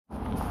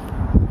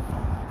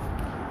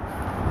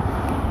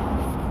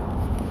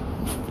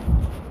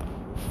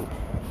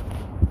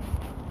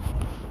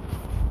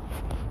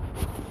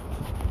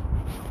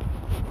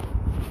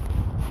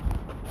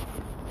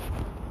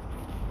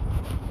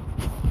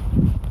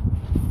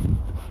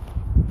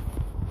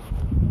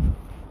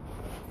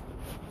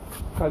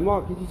Okay,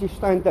 Mark, could you just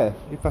stand there,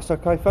 if that's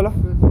okay, fella?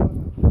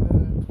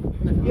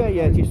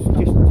 Yeah, just put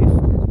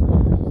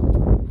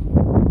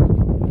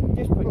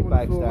your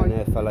bags down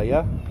there, fella,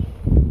 yeah?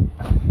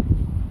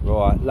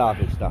 Right,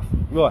 lovely stuff.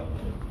 Right.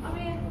 I'm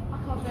here, I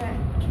can't do it.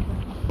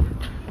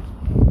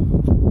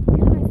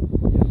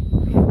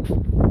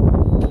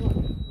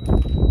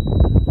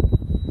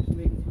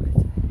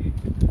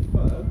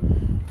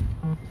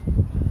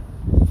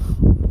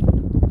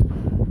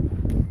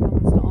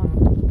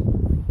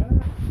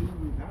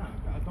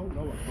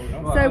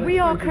 So we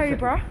are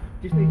Cobra.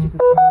 Just need to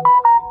confirm.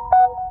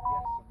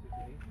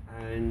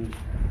 And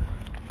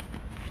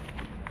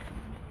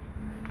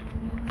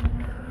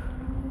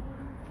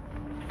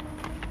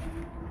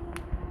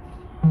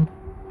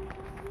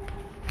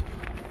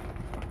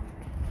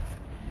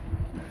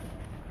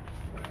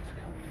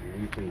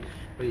you've been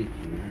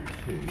speaking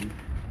to this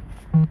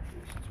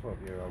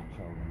 12-year-old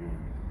child.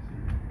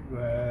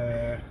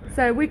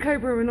 So we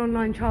Cobra are an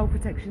online child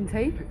protection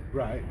team.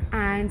 Right.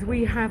 And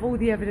we have all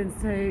the evidence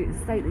to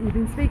state that you've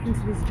been speaking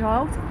to this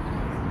child.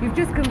 You've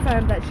just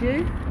confirmed that's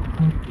you.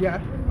 Yeah.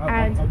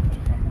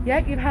 Yeah,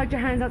 you've held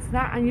your hands up to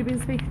that, and you've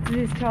been speaking to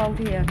this child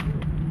here.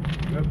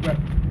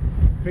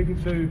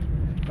 Speaking to.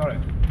 Sorry.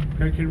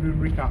 Can you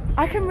recap?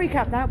 I can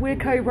recap that. We're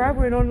Cobra.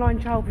 We're an online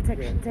child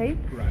protection team.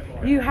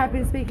 Right. You have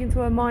been speaking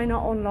to a minor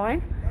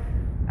online.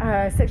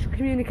 Sexual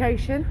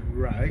communication.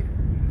 Right.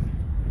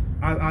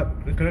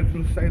 Can I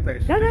just say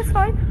this? No, that's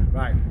fine.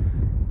 Right.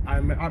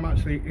 I'm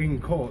actually in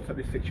court at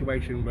this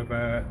situation with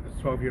a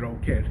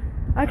 12-year-old kid.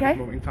 Okay. At this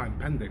moment in time,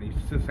 pending.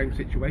 It's the same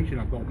situation.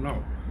 I don't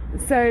know.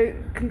 So,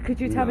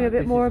 could you tell me a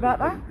bit more about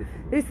that?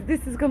 This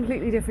is a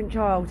completely different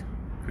child.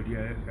 Could you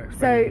explain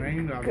So,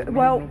 the name?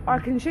 well, I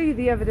can show you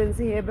the evidence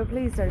here, but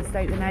please don't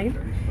state the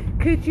name.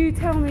 Could you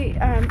tell me,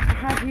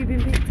 have you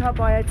been picked up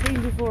by a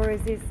team before? Or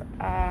is this?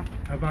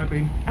 Have I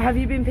been? Have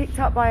you been picked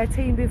up by a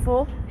team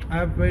before?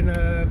 I've been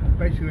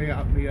basically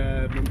at the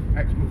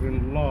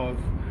ex-mother-in-law's.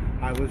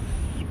 I was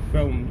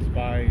filmed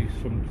by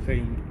some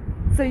team.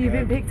 So you've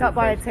been picked up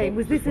by a team.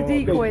 Was this a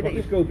decoy that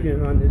you?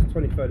 Scorpion Run is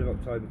 23rd of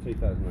October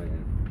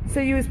 2018. So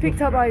you was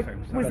picked up by?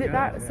 Was it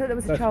that? So there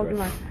was a child in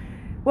line.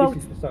 Well,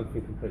 this is for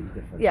something completely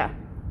different. yeah.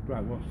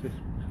 Right. What's this?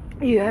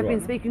 You have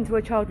been speaking to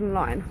a child in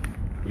line.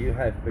 You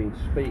have been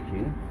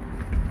speaking.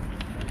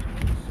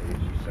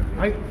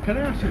 Can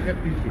I ask you?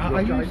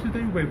 I used to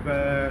do with.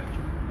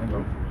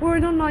 We're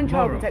an online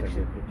child Laura.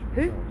 protection.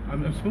 Who?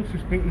 I'm supposed to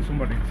speak to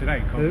somebody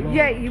today.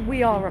 Yeah,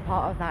 we are a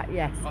part of that.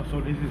 Yes. Oh,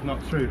 so this is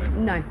not true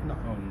then? No.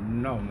 Oh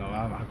no!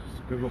 I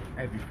just give up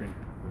everything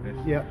for this.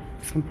 Yeah,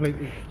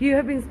 completely. You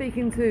have been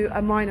speaking to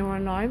a minor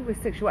online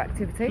with sexual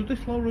activity. So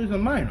this Laura is a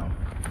minor?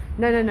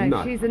 No.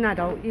 No. She's an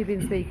adult you've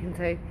been speaking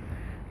to.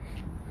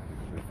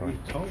 You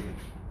told me.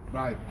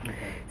 Right. Okay.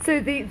 So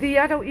the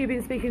adult you've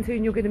been speaking to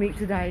and you're going to meet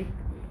today,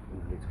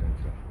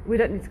 we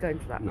don't need to go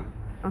into that. No.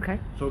 Okay.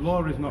 So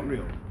Laura is not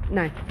real?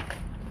 No.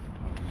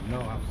 No,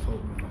 I've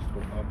totally messed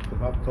up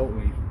because I've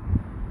totally.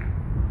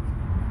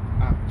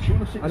 She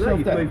want to sit I know herself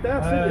you've down. moved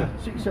out, haven't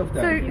you? Sit yourself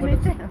So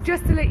down.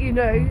 just to let you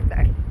know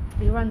that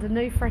you're under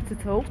no threat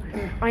at all.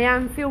 I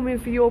am filming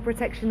for your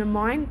protection and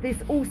mine. This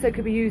also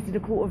could be used in a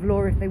court of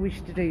law if they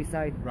wish to do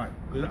so. Right,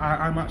 because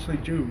I'm actually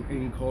due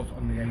in court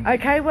on the 8th.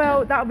 Okay,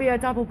 well that'll be a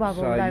double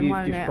bubble So then, you've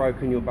won't just it?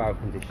 broken your bail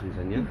conditions,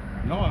 then, yeah?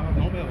 No, I have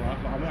no bail.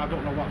 I mean, I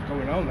don't know what's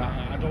going on.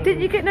 I don't Didn't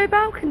know. you get no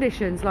bail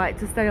conditions, like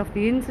to stay off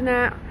the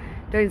internet,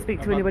 don't speak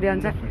to I've anybody had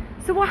under? nothing.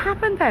 So what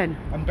happened then?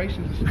 I'm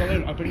basically still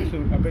in. I've been to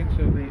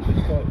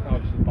the court now.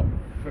 This is about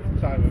the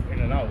fifth time in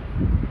and out,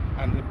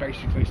 and they're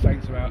basically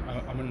saying to me,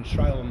 I'm on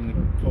trial on the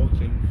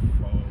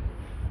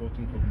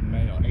 14th of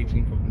May or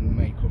 18th of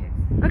May coming.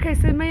 Okay,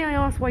 so may I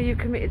ask why you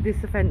committed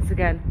this offence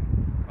again?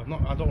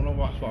 I don't know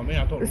what's what I mean.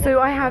 I don't know. So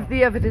I have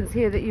the evidence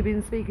here that you've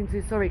been speaking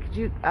to. Sorry, could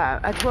you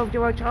a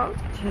 12-year-old child?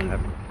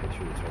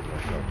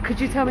 Could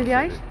you tell me the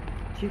age?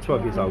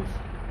 12 years old.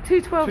 Two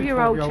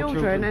 12-year-old 12-year-old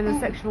children in children. a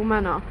sexual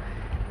manner.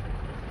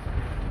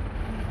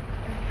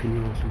 Can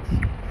you ask him?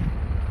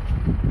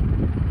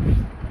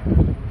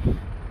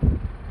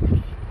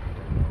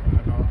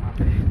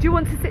 Do you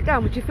want to sit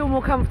down? Would you feel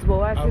more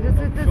comfortable? Actually,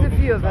 there's a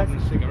few of us.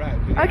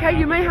 Okay,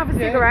 you may have a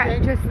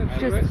cigarette. Just.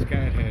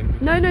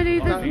 No,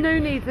 there's no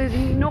need. There's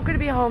not going to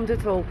be harmed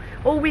at all.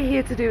 All we're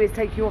here to do is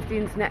take you off the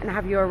internet and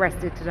have you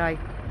arrested today.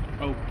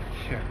 Oh,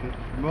 shit.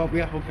 Well,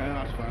 yeah, okay,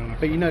 that's fine.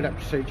 But you know that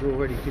procedure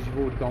already because you've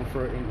already gone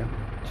through it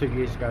 2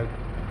 years ago.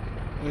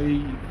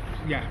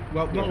 Yeah,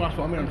 well, no, that's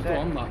what I mean. I'm still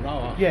on that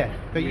now. Yeah,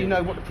 but you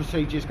know what the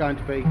procedure is going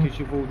to be because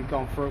you've already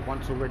gone through it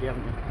once already,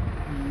 haven't you?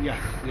 Yeah.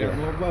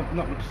 Well,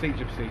 not the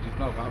procedures,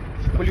 no.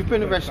 Well, you've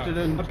been arrested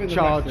and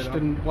charged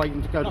and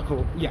waiting to go to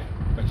court. Yeah,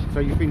 basically. So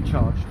you've been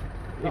charged.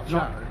 If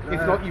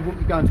not, you wouldn't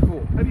be going to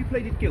court. Have you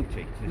pleaded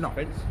guilty to this No.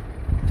 offence?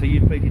 So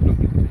you pleaded not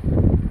guilty?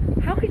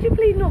 How could you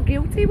plead not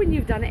guilty when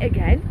you've done it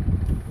again?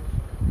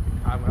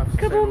 I have to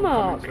Come say on, no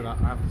Mark. comment to that.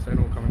 I have to say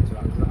no comment to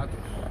that.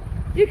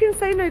 You can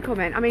say no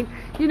comment. I mean,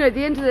 you know, at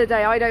the end of the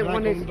day, I don't Can I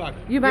want come to. back?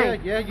 You may.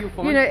 Yeah, you're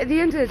fine. You know, at the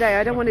end of the day,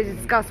 I don't want to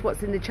discuss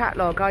what's in the chat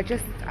log. I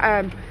just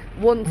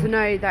want to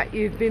know that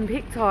you've been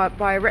picked up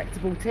by a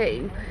reputable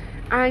team,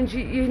 and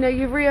you know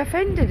you've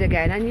reoffended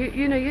again, and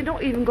you know you're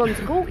not even gone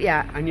to court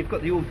yet. And you've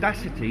got the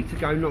audacity to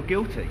go not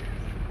guilty.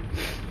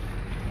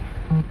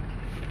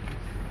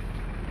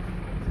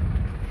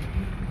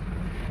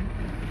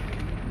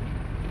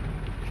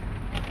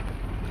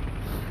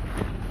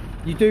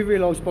 You do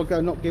realise by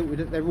going not guilty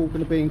that they're all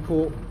going to be in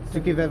court to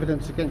give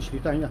evidence against you,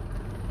 don't you?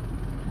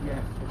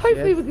 Yeah.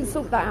 Hopefully we can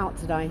sort that out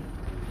today.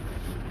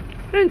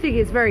 I don't think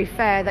it's very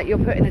fair that you're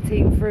putting a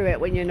team through it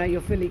when you know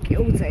you're fully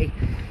guilty.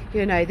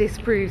 You know, this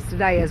proves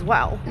today as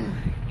well,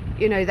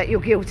 you know, that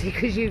you're guilty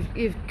because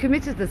you've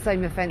committed the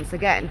same offence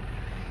again.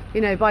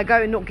 You know, by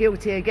going not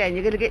guilty again,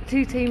 you're going to get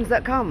 2 teams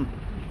that come.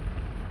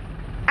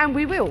 And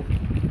we will.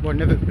 Well,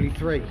 inevitably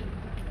 3.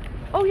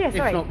 Oh, yeah,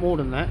 sorry. If not more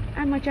than that.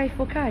 And my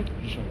J4K.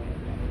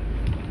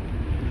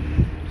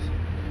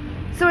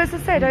 So as I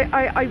said,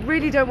 I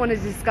really don't want to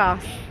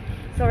discuss.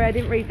 Sorry, I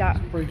didn't read that.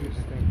 Previous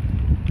thing.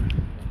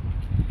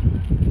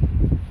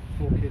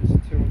 4 kids,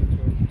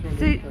 212.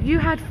 So you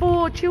had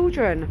 4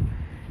 children.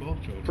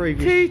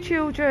 Previous. 2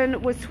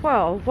 children was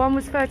 12, one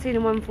was 13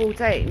 and one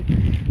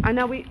 14. And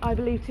now I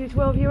believe 2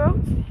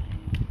 12-year-olds?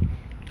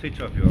 2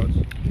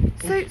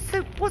 12-year-olds.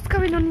 So what's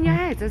going on in your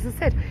head? As I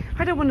said,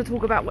 I don't want to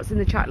talk about what's in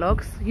the chat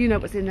logs. You know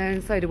what's in there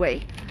and so do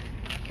we.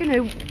 You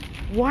know,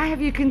 why have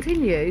you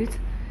continued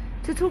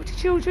to talk to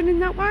children in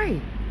that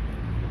way?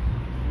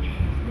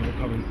 No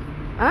comment.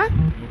 Huh?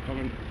 No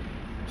comment.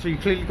 So you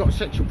clearly got a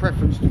sexual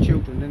preference to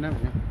children then,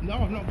 haven't you? No,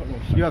 I've not got no.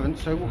 You haven't,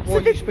 so why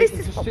are you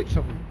speaking to 6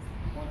 of them?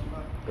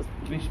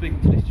 Me speaking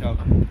to this child.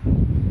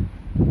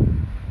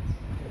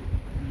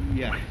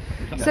 Yeah.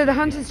 So the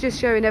hunter's just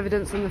showing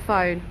evidence on the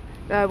phone.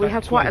 We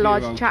have quite a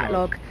large chat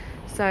log,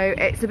 so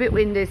it's a bit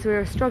windy, so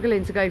we're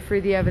struggling to go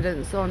through the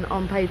evidence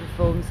on paper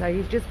form. So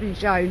he's just been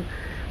shown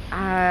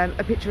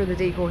a picture of the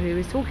decoy who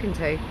he's talking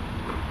to.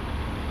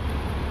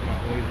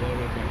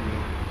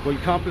 Well, you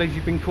can't believe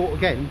you've been caught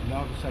again? No,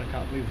 I just said I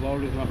can't believe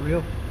Laura's not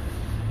real.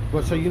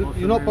 Well, so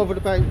you're not bothered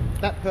about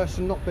that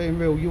person not being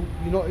real. You're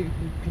not even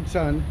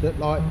concerned that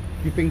like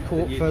you've been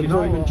caught for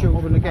grooming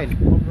children again.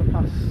 Over the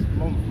past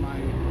month, my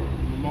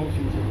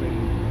emotions have been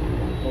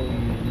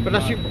going. But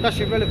that's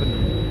irrelevant,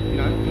 you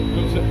know.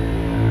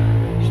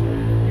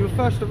 You were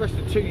first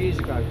arrested 2 years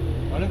ago.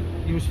 Pardon?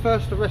 You was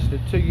first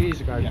arrested 2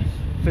 years ago. Yes.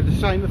 For the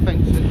same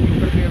offence that you're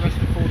going to be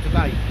arrested for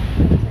today.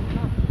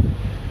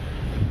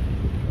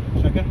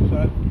 Second,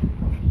 sorry.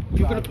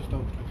 You're I gonna. just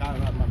don't. I can't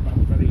remember.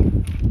 I'm very.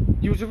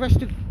 You was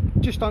arrested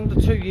just under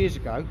 2 years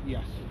ago.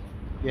 Yes.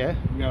 Yeah.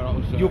 Yeah, that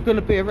was. You're going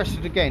to be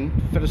arrested again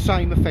for the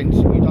same offence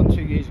that you done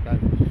 2 years ago.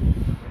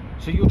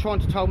 So you're trying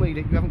to tell me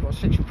that you haven't got a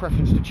sexual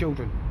preference to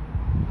children?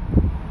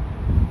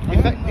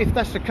 If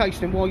that's the case,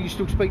 then why are you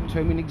still speaking to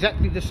him in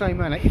exactly the same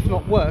manner, if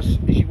not worse,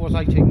 as you was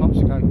 18 months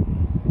ago?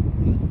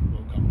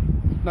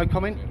 No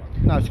comment?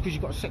 No, it's because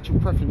you've got a sexual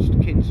preference to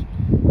kids.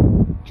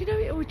 Do you know,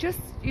 it would just,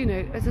 you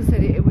know, as I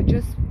said, it would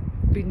just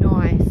be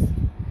nice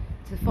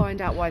to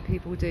find out why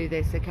people do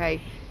this,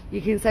 okay?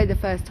 You can say the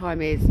first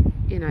time is,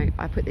 you know,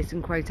 I put this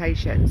in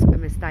quotations, a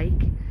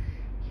mistake.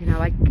 You know,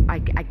 I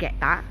get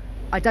that.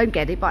 I don't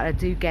get it, but I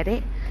do get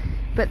it.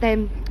 But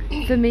then,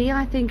 for me,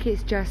 I think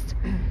it's just,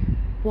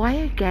 why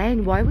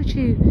again? Why would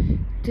you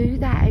do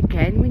that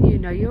again when you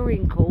know you're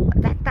in court?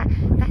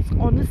 That's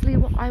honestly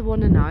what I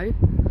want to know.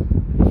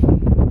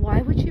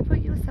 Why would you put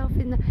yourself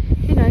in the,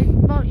 you know,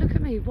 Mark, look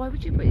at me. Why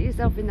would you put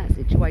yourself in that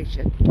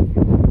situation?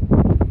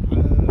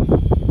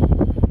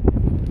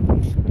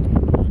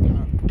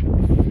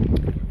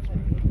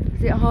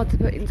 Is it hard to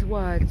put into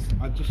words?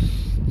 I just.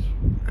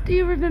 Do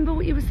you remember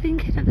what you was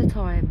thinking at the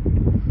time?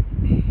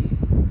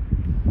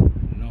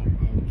 No,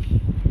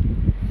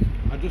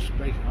 I'm just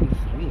hungry.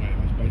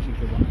 That's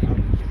basically what I am.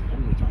 Just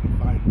hungry, trying to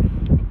find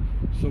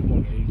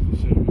somebody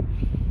to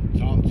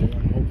talk to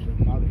and hopefully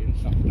marry and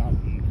settle down.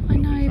 I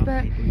know,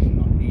 but it's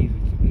not easy to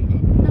do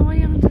that. no, I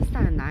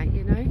understand that,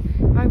 you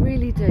know, I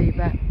really do.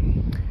 But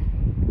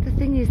the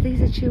thing is,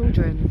 these are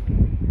children.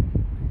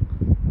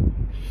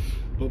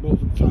 But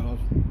most of the time,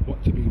 I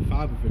want to be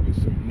father figures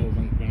to more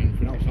than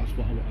anything else. That's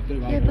what I want to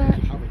do. I want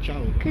to have a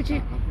child. Could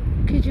you,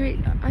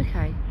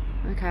 okay,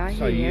 I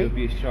So hear you you.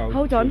 abuse child.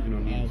 Hold on,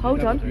 children on hold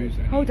never on, abused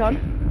any hold on.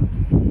 I've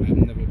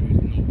never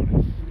abused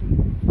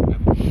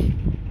nobody.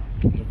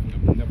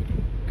 Never done.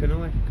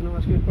 Can I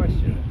ask you a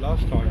question?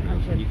 Last time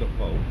round when you got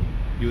caught,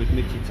 you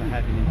admitted to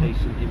having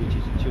indecent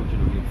images of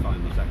children on your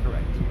phone. Was that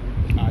correct?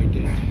 I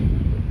did.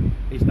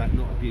 Is that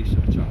not abuse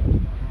of a child?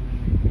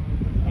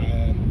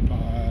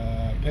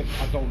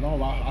 I don't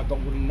know. I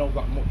don't really know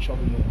that much on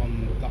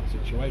that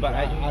situation. But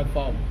I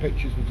thought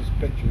pictures were just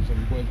pictures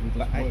and words were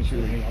just words to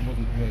me. I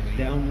wasn't really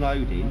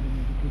Downloading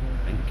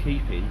and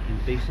keeping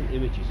indecent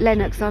images. of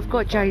Lennox, children I've on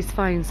got your phone. Jay's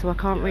phone, so I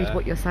can't read Yeah,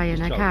 what you're saying,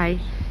 it's okay?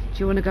 childish. Do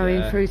you want to go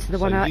in through to the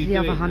one So out you the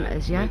other doing that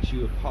hunters, yeah? makes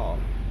you a part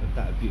of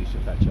that abuse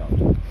of that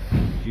child.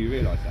 Do you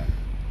realise that?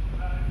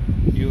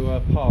 You are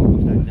a part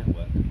of that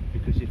network,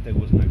 because if there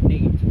was no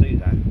need to do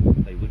that,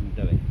 they wouldn't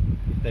do it.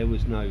 If there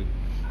was no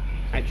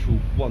actual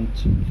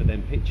want for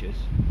them pictures,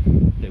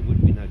 there would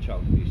be no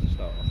child abuse to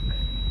start off.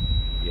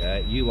 Yeah,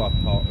 you are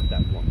part of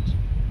that want.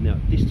 Now,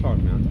 this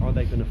time round, are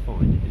they going to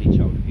find any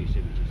child abuse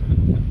images on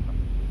your phone?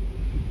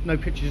 No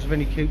pictures of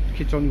any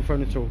kids on your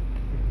phone at all?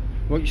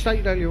 Well, you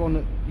stated earlier on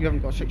that you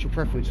haven't got a sexual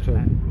preference to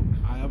them.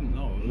 I haven't,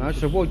 no. No,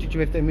 so why did you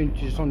have them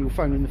images on your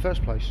phone in the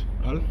first place?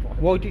 Pardon?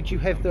 Why did you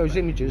have those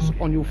images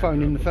on your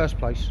phone in the first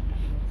place?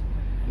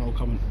 No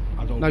comment.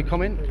 I don't. No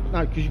comment?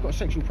 No, because you've got a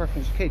sexual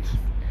preference to kids.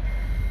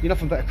 You're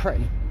nothing but a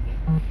cretin.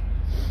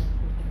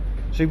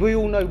 See, we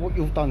all know what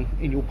you've done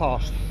in your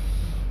past.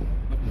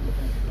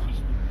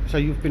 So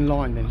you've been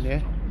lying then,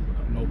 yeah?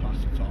 No past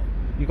at all.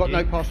 You've got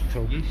no past at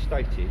all? You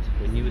stated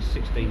when you were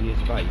 16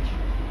 years of age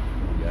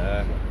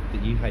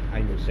that you had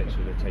anal sex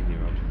with a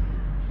 10-year-old.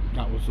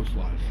 That was just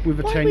lies. With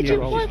a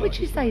 10-year-old? Why would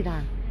you say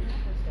that?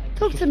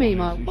 Talk to me,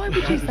 Mark. Why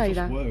would you say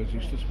that?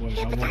 It's just words.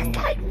 Yeah, but that's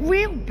like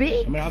real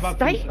big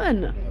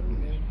statement.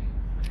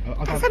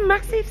 That's a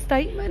massive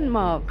statement,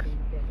 Mark.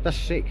 That's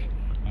sick.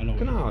 I know.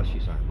 Can I ask you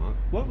something, Mark?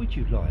 Why would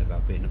you lie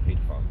about being a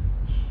paedophile?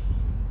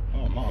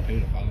 Oh, I'm not a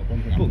paedophile.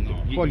 One thing I'm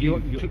not.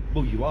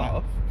 Well, you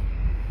are.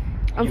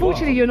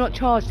 Unfortunately, you're not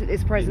charged at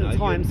this present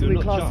time, so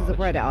we're classed as a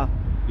predator.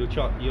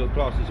 You're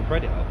classed as a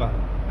predator, but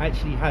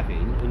actually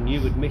having and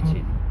you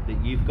admitting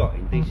that you've got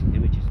indecent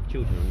images of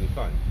children on your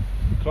phone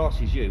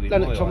classes you in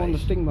Lennox, my I'm on the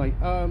eyes. sting, mate.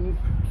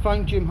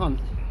 Phone Jim Hunt.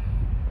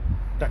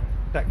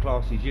 That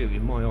classes you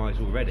in my eyes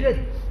already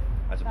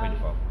as a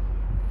paedophile.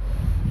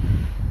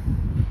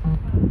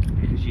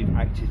 Because you've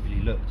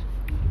actively looked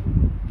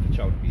for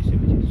child abuse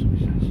images.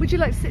 Would you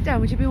like to sit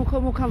down? Would you be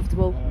more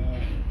comfortable?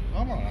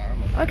 I'm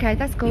alright. Okay,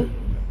 that's cool.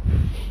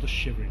 Just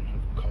shivering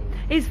of cold.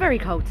 It's very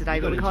cold today,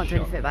 but we can't do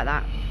anything about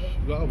that.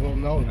 Well,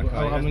 no.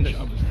 Okay,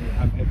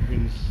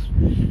 everything's.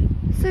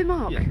 So,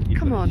 Mark, Yeah, you've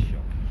come got on. a shot.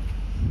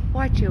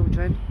 Why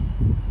children?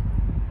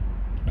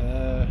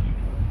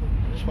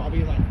 Just what I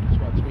be like.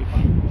 Just want to be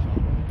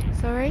fine.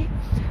 Sorry?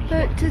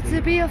 But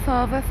to be a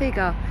father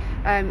figure,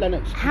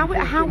 Lennox, how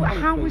can you call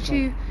Jim Hunt, would please,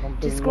 you mate? I'm doing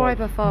describe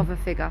live. a father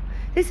figure?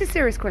 This is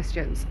serious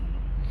questions.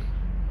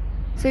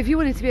 So if you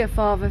wanted to be a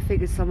father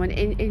figure to someone,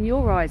 in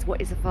your eyes,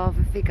 what is a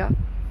father figure?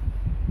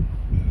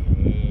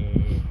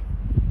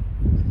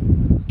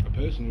 A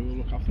person who will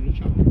look after the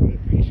child, right?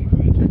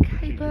 Basically.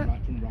 Okay,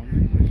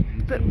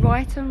 but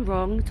right and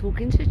wrong,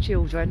 talking to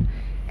children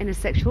in a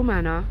sexual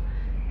manner,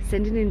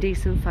 sending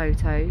indecent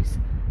photos,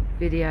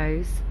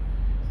 videos,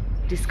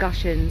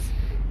 discussions.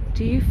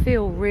 Do you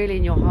feel really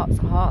in your hearts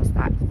of hearts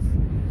that's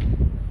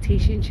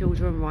teaching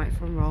children right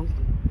from wrong?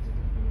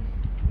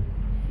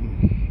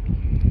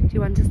 Do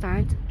you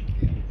understand?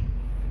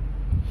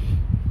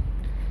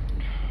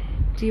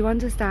 Do you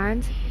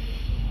understand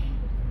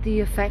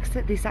the effects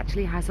that this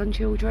actually has on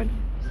children?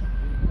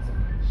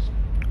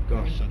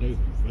 Yes, I do.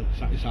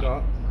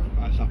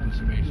 It's happened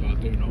to me, so I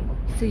do know.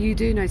 So you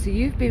do know, so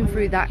you've been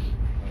through that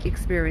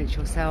experience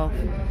yourself.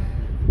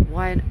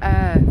 Why on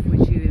earth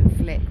would you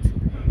inflict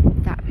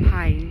that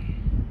pain,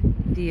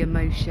 the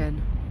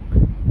emotion,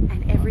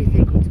 and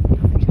everything onto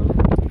another child?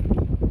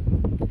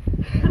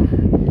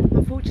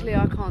 Unfortunately,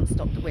 I can't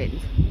stop the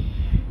wind.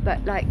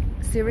 But like,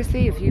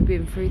 seriously, if you've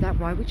been through that,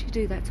 why would you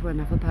do that to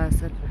another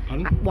person?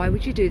 Pardon? Why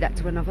would you do that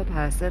to another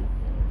person?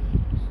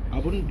 I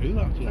wouldn't do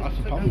that. That's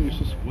the problem. It's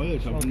just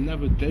words. I would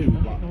never do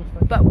that.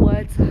 But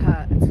words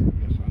hurt, Yes, I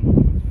know.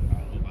 I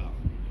know that.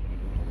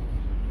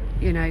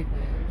 you know.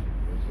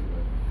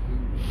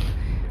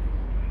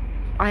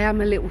 I am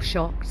a little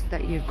shocked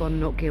that you've gone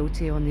not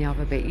guilty on the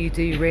other bit. You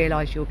do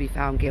realise you'll be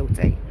found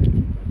guilty.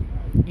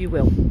 You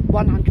will,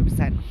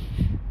 100%.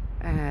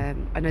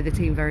 I know the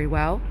team very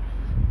well,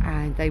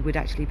 and they would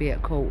actually be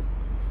at court.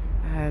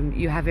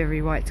 You have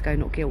every right to go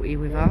not guilty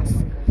with us.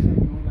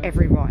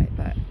 Every right,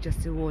 but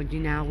just to warn you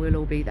now, we'll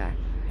all be there.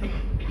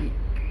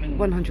 100%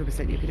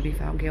 you're going to be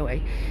found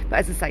guilty. But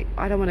as I say,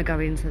 I don't want to go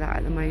into that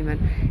at the moment.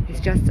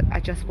 It's just, I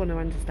just want to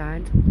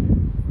understand.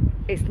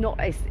 It's not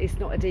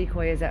a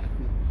decoy, is it?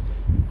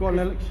 Go on,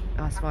 Lennox.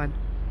 That's fine.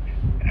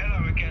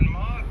 Hello again,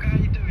 Mark. How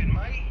you doing,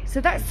 mate?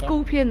 So that's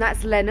Scorpion,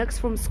 that's Lennox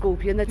from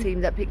Scorpion, the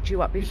team that picked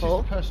you up This is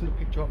before. the person that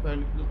picked you up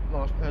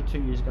last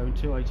 2 years ago in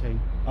 218.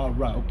 Oh,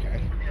 right, okay.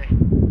 Yeah.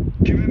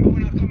 Do you remember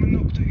when I come and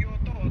knocked at your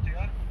door, do you?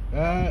 A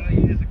couple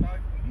of years ago?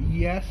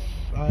 Yes,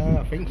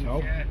 I think so.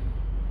 Yeah.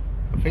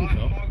 I think I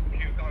so. hope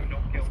you go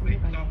not guilty,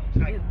 because I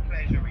will take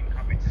pleasure in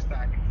coming to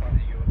stand in front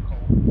of you at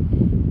court.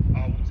 I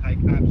will take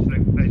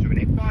absolute pleasure in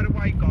it. By the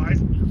way,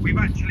 guys, we've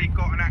actually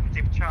got an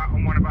active chat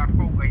on one of our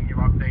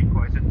 14-year-old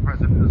decoys at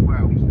present as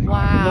well.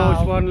 Wow.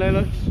 Nice one,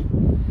 Lennox.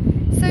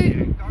 So,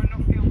 Yeah, go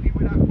not guilty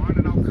with that one,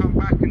 and I'll come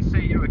back and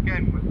see you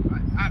again with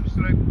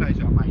absolute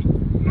pleasure, mate.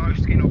 No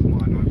skin off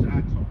my nose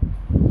at all.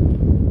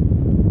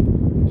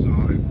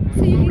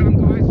 So you well done,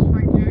 guys.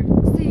 Thank you.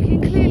 so you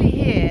can clearly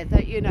hear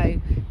that, you know,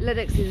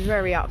 Lennox is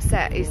very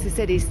upset. He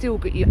said he's still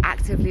got you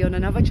actively on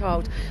another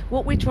child.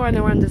 What we're trying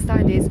to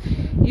understand is,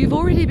 you've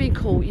already been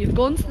caught, you've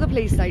gone to the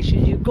police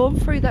station, you've gone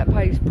through that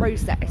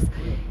process.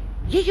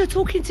 Yeah, you're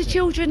talking to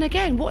children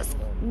again. What's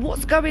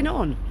going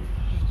on?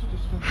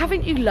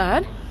 Haven't you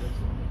learned?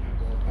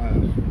 No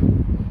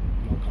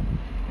comment.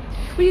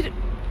 Well,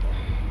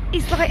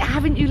 It's like,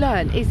 haven't you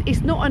learned?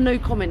 It's not a no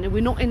comment.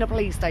 We're not in a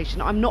police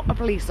station. I'm not a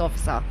police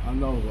officer. I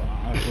know,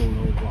 I don't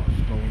know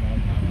what's going on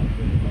now. I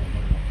really don't know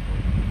what's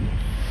going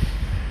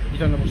on. You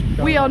don't know what's going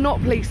on. We are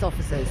not police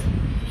officers.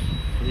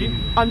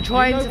 I'm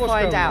trying to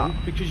find out.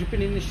 Because you've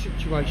been in this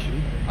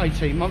situation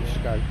 18 months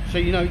ago. So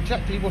you know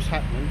exactly what's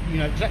happening. You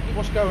know exactly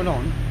what's going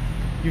on.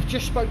 You've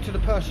just spoke to the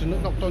person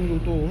that knocked on your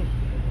door.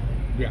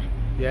 Yeah.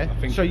 Yeah. I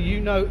think so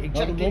you know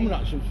exactly. The woman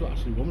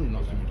actually woman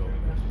knocked on my door.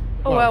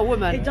 Oh, well,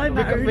 woman. It don't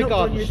matter who knocked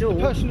on your door. The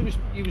person who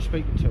you were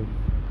speaking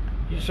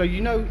to. So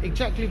you know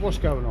exactly what's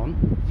going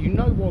on. You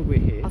know why we're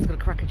here. I was going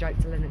to crack a joke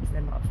to Lennox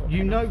then, but I thought.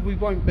 You know we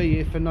won't be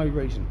here for no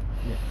reason.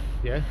 Yeah.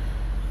 Yeah.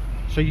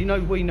 So you know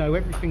we know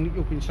everything that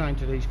you've been saying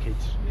to these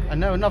kids, and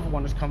now another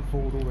one has come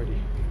forward already.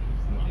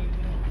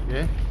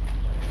 Yeah.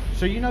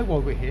 So you know why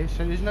we're here.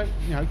 So there's no,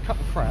 you know, cut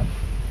the crap.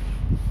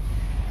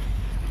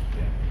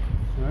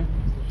 You know?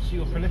 So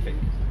you're prolific.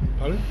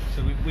 Pardon?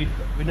 So we've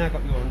now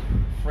got you on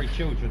 3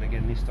 children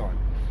again this time.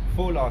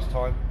 4 last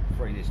time,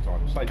 3 this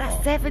time. So That's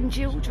far. 7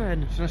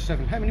 children. So that's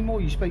 7. How many more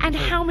are you speaking And to?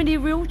 how many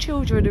real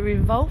children are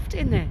involved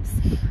in this?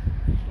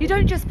 You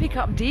don't just pick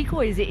up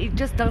decoys. It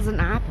just doesn't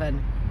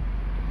happen.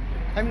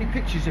 How many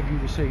pictures have you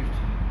received?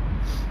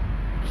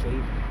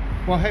 Steve.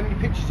 Well, how many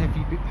pictures have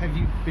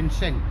you been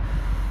sent?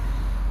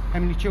 How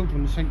many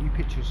children have sent you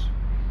pictures?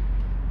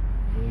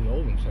 All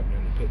of them sent me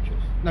any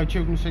pictures. No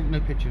children sent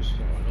no pictures.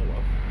 So I know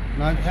of.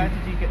 No. How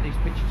did you get these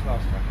pictures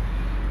last time?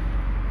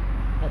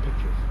 What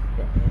pictures?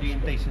 The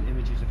indecent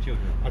images of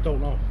children. I don't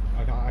know.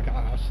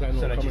 I say no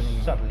So they comment just on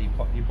that. suddenly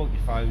popped, you bought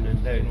your phone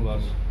and there it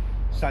was,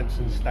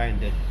 Samsung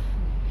standard.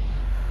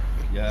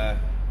 Yeah.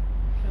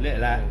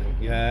 Little app,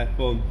 yeah,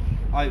 boom.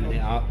 Open it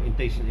up,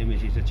 indecent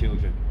images of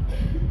children.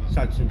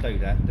 Samsung do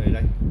that, do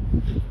they?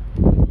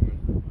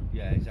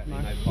 Yeah, exactly,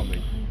 no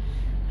comment.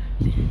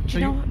 Do you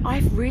know what? I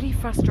really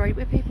frustrate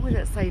with people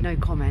that say no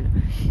comment.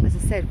 As I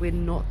said, we're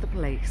not the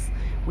police.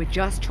 We're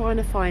just trying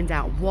to find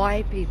out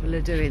why people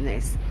are doing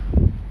this.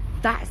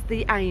 That's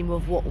the aim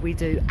of what we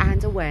do,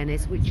 and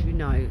awareness, which you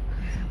know.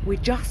 We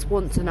just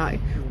want to know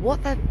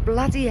what the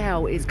bloody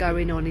hell is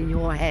going on in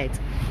your head.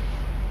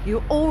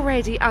 You're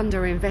already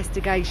under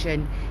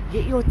investigation,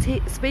 yet you're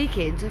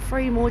speaking to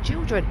 3 more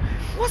children.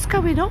 What's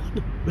going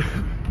on?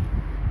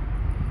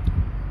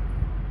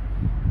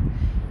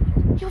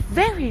 You're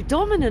very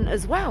dominant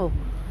as well.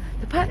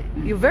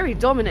 You're very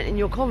dominant in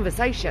your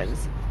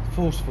conversations.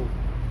 Forceful.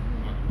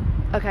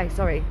 Okay,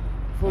 sorry.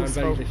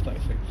 Forceful. I'm very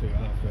dyslexic too.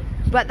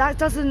 But that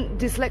doesn't.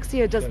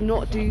 Dyslexia does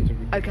not do.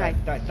 Okay.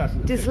 That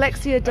doesn't.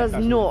 Dyslexia does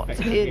not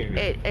affect the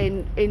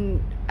hearing.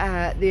 in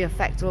the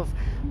effect of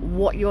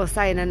what you're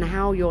saying and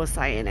how you're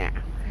saying it.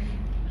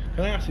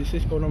 Can I ask, is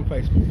this going on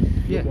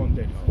Facebook? Yeah. One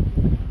did.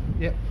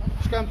 Yep.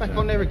 It's going back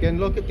on there again,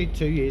 like it did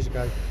 2 years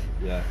ago.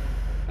 Yeah.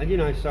 And you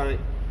know, so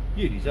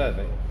you deserve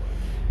it.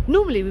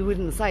 Normally we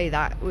wouldn't say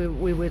that, we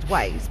would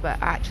wait, but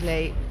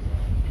actually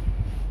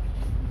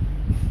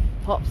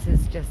Pops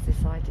has just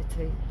decided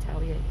to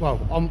tell you. Well,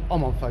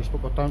 I'm on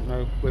Facebook. I don't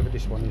know whether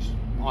this one is.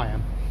 I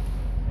am.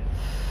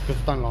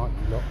 Because I don't like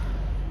you lot.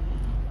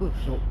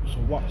 So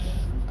what's...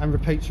 And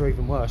repeats are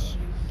even worse.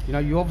 You know,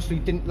 you obviously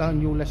didn't learn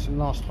your lesson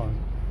last time.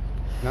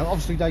 You know,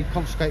 obviously they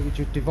confiscated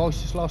your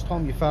devices last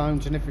time, your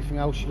phones and everything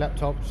else, your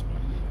laptops,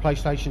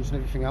 PlayStations and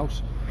everything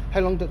else.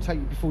 How long did it take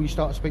you before you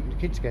started speaking to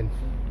kids again?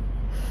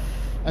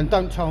 And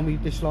don't tell me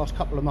this last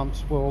couple of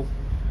months, well,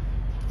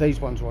 these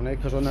ones were on there,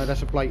 because I know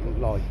that's a blatant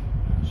lie.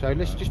 So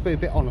let's just be a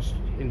bit honest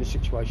in the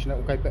situation. That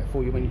will go better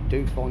for you when you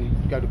do finally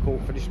go to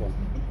court for this one.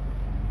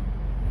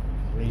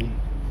 Really?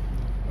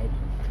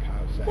 I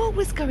can't say. What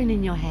was going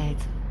in your head?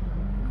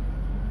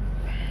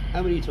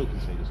 How many are you talking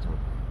to this time?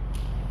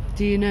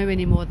 Do you know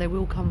any more? They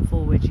will come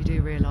forward, you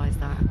do realise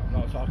that. I'm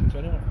not talking to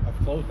anyone.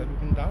 I've closed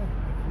everything down.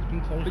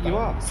 Everything's been closed But down. you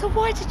are. So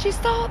why did you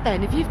start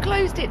then? If you've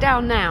closed it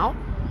down now,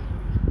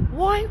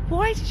 why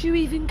did you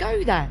even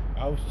go there?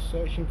 I was just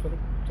searching for the...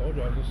 I told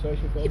you, I was just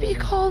searching for Yeah, but you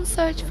them. can't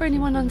search for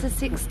anyone under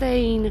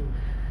 16.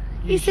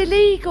 It's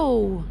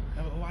illegal.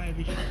 No, but why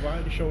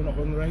are they showing up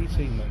under 18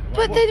 then? Why But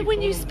won't then you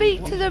when you phone them?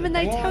 speak to them and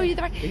they Why? tell you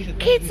that These are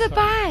kids are dangerous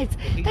bad, times.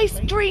 These they are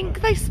dangerous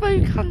drink, times. they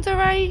smoke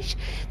underage,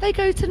 they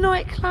go to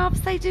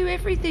nightclubs, they do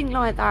everything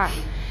like that.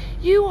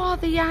 You are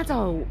the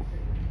adult.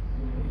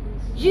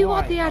 You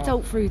are Why? the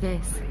adult through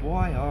this.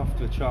 Why,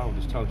 after a child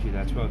has told you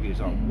they're 12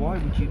 years old, why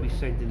would you be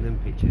sending them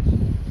pictures?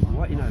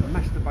 Why, you know, a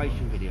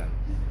masturbation video,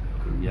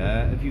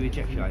 yeah, of you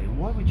ejaculating.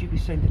 Why would you be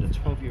sending a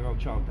 12-year-old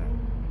child that?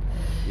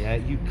 Yeah,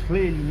 you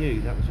clearly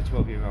knew that was a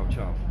 12-year-old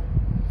child.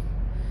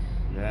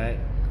 Yeah,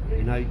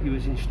 you know, you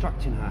was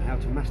instructing her how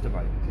to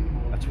masturbate.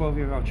 A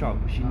 12-year-old child,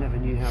 but she never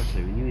knew how to,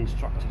 and you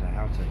instructed her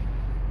how to.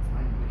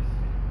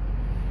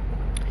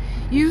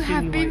 You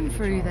have Insinuating been a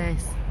through child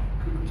this.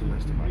 To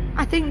masturbate.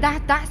 I think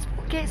that's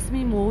what gets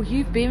me more.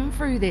 You've been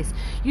through this.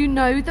 You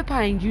know the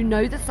pain, you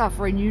know the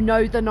suffering, you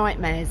know the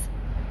nightmares.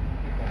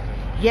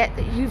 Yet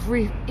that you've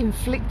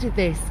inflicted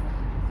this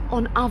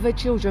on other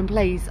children,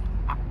 please.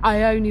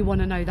 I only want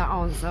to know that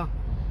answer.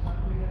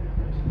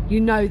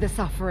 You know the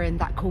suffering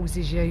that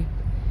causes you.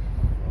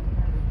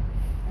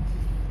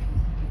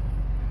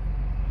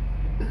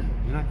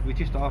 We're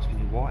just asking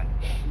you why.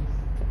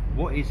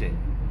 What is it?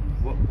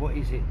 What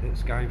is it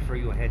that's going through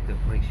your head that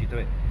makes you do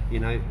it? You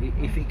know,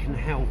 if it can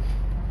help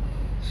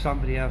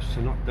somebody else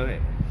to not do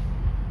it.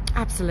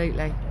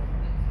 Absolutely.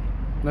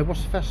 No,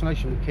 what's the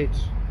fascination with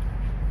kids?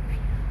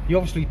 You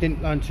obviously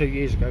didn't learn 2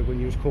 years ago when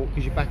you was caught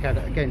because you're back at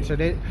it again. So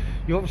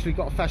you obviously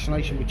got a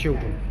fascination with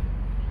children.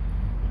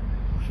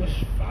 It's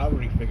just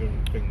fatherly figure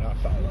thing.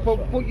 That's Well,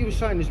 what you were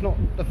saying is not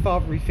the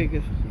fatherly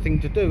figure thing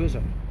to do, is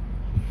it?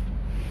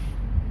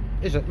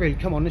 Is it really?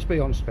 Come on, let's be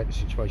honest about the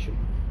situation.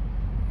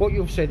 What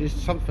you've said is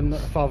something that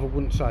a father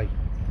wouldn't say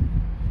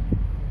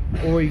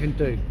or even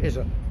do, is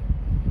it?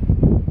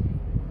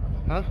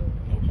 Huh?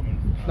 No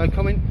comment. No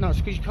comment? No, it's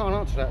because you can't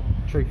answer that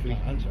truthfully.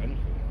 Can't answer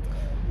anything.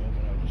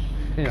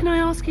 Yeah. Can I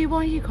ask you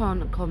why you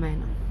can't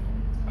comment?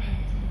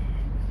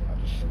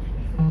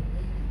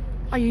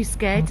 Are you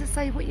scared to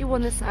say what you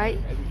want to say?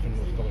 Everything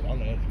that's going on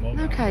here at the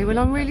moment. Okay, well,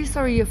 I'm really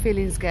sorry you're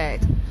feeling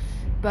scared,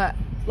 but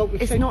Like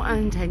we've it's said- not our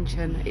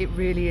intention. It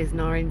really isn't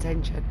our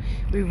intention.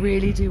 We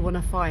really do want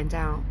to find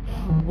out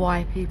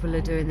why people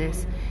are doing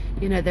this.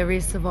 You know, there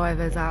is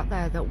survivors out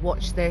there that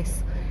watch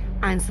this,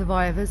 and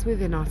survivors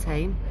within our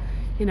team.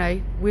 You know,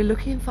 we're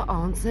looking for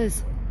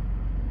answers,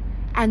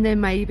 and there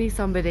may be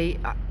somebody,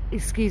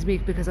 excuse me,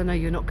 because I know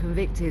you're not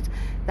convicted,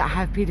 that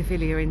have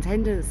paedophilia in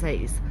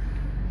tendencies.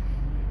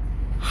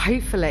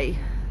 Hopefully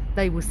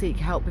they will seek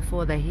help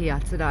before they're here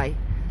today,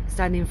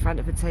 stand in front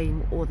of a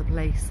team or the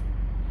police.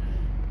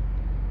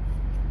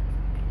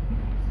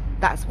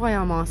 That's why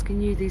I'm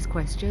asking you these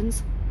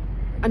questions,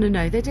 and I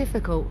know they're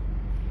difficult.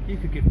 You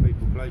could give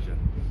people closure.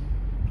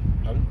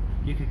 Pardon?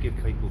 You could give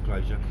people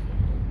closure.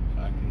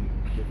 I can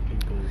give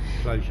people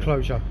Closure.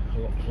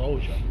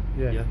 closure.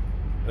 Yeah.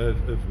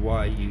 Of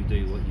why you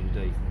do what you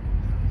do.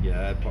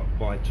 Yeah, but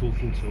by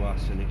talking to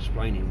us and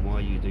explaining why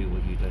you do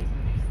what you do.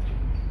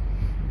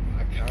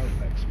 I can't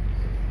explain.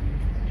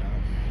 I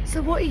can't.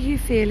 So what are you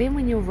feeling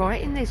when you're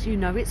writing this? You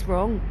know it's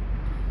wrong.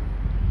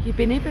 You've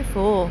been here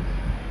before.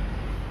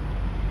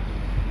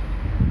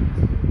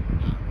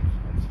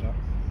 What's that?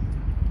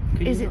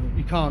 Can Is you it- not-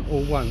 You can't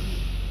or won't.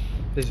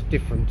 There's a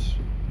difference.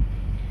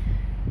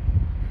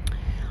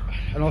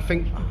 And I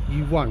think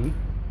you won't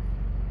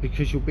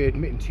because you'll be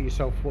admitting to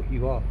yourself what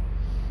you are.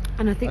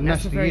 And I think And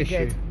that's that's a the very issue.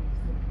 good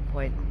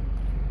point.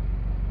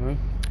 Right?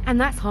 And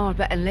that's hard,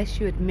 but unless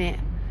you admit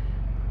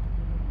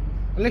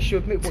Unless you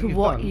admit what to you've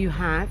what done. you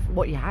have,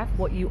 what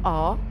you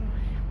are,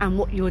 and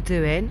what you're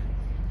doing,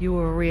 you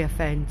will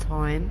reoffend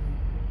time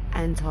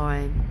and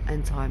time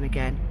and time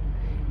again.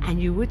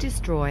 And you will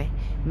destroy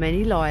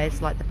many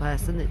lives like the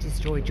person that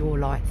destroyed your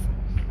life.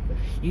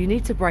 You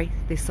need to break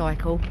this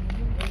cycle.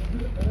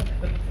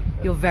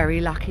 You're very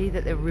lucky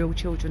that the real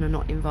children are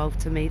not involved.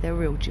 To me, they're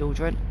real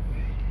children.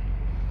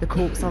 The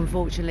courts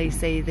unfortunately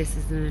see this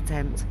as an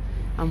attempt,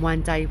 and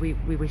one day we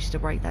wish to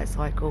break that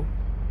cycle.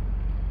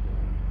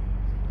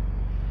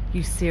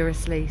 You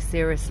seriously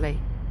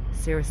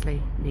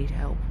need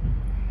help.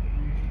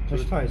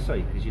 Just play a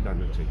seat because you don't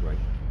look too great.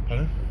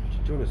 Pardon?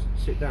 Do you want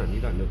to sit down? You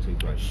don't look too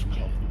great.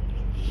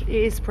 It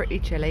is pretty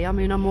chilly. I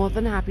mean, I'm more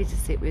than happy to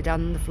sit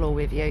down on the floor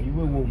with You you.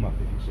 will warm up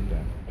if you sit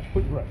down.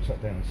 Put your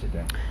rucksack down and sit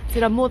down.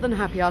 Said I'm more than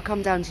happy. I'll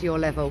come down to your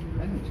level.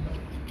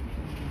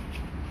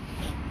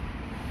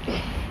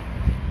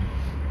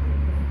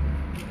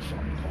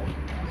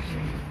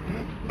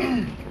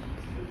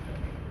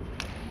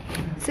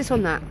 Sit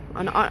on that.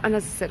 And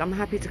as I said, I'm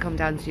happy to come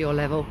down to your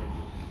level.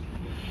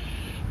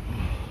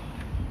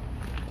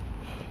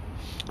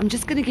 I'm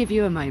just going to give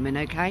you a moment,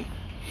 okay?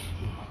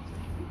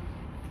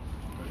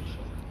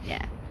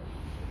 Yeah.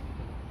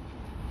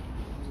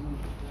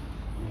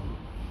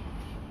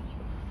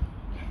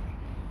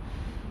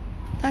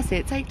 That's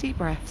it. Take deep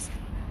breaths.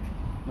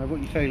 Know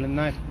what you're feeling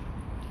now.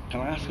 Can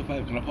I ask a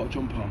favour? Can I put a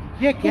jumper on?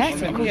 Yeah, of course. Yes, you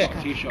of can, course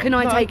yeah. you can. Can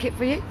I take it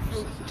for you?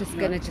 Just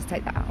gonna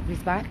take that out of his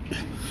bag.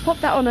 Pop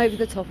that on over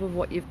the top of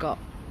what you've got.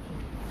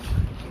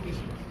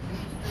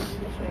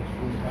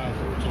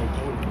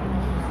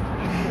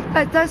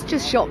 That's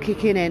just shock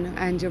kicking in,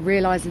 and you're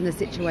realising the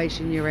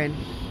situation you're in.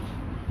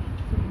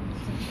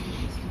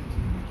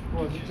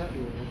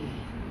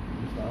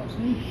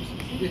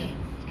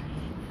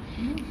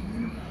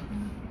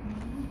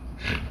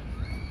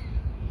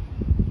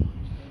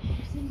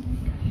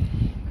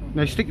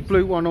 Now stick your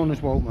blue one on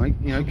as well, mate.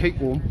 You know, keep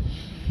warm.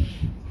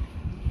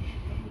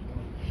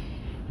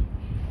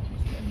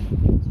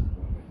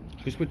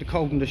 Because with the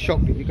cold and the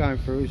shock that you're going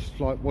through, it's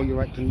like why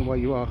you're acting the way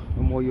you are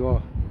and why you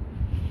are.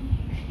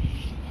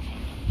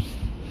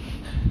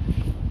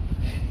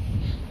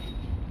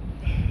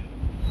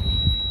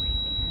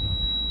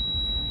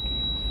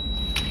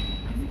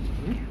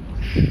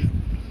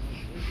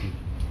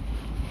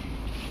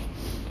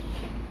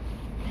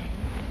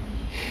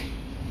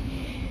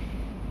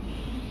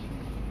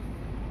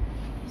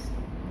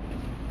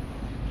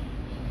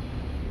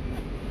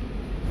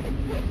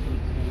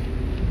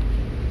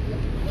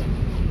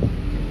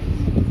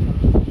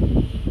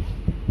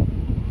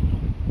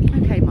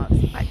 Okay, Mark.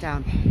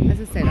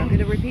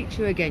 speak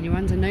to you again, you're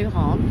under no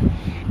harm.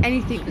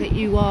 Anything that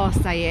you are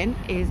saying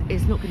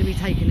is not going to be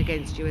taken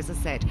against you. As I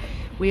said,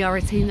 we are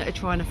a team that are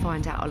trying to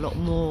find out a lot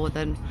more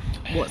than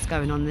what's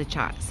going on in the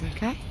chats,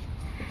 okay?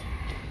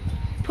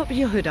 Put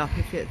your hood up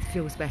if it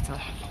feels better.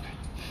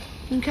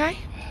 Okay?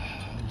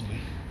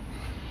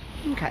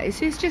 Okay,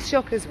 so it's just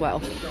shock as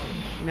well.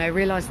 You know,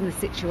 realising the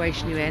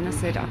situation you're in. I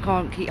said I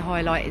can't keep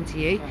highlighting to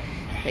you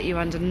that you're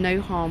under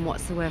no harm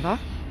whatsoever.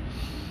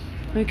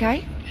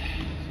 Okay?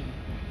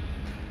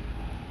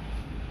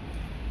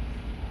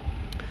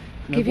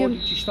 Now, why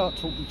did you start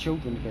talking to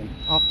children again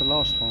after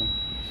last time?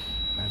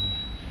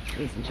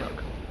 He's in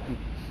shock.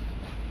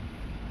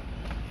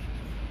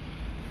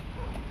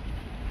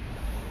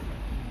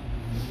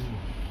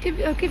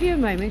 I'll give you a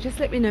moment, just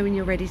let me know when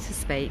you're ready to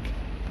speak.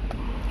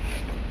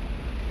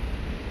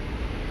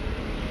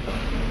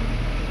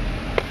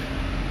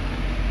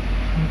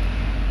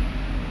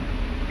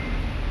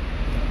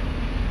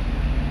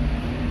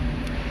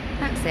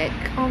 That's it,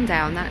 calm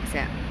down, that's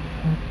it.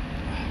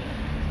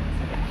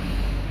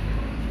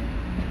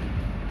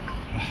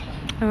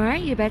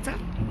 Alright, you better?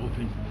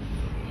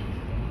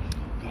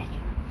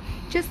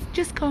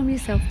 Just calm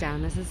yourself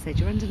down. As I said,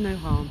 you're under no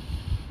harm.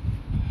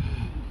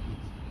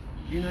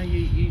 You know,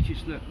 you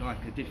just look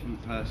like a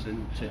different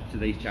person to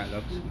these chat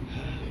logs.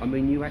 I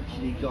mean, you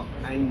actually got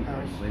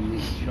angry when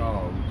this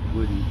child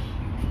wouldn't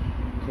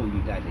call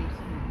you daddy.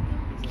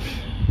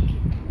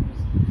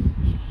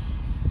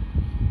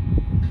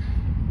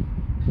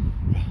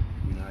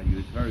 You know, you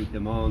was very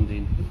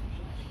demanding.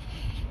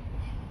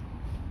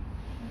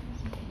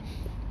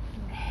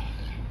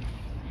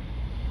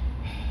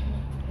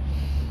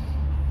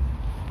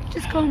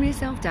 Just calm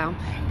yourself down.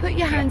 Put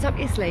your hands up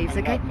your sleeves,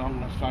 okay? I'm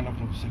going to stand up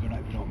and have a cigarette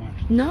if you don't mind.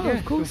 No,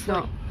 of course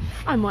not.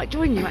 I might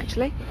join you,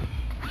 actually.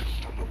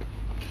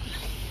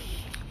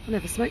 I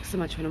never smoke so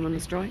much when I'm on a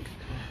strike.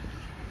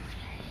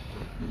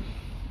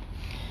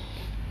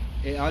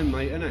 At home,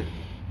 mate, innit?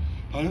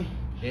 Pardon?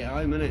 At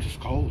home, innit? It's just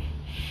cold.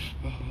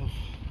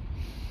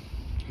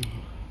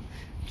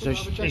 So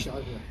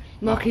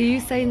Mark, are you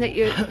saying that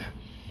you're...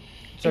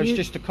 so it's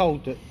just the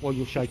cold that while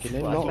you're shaking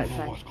it, Well, not, I was about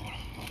to say. What's going on?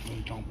 I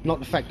really don't. not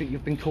the fact that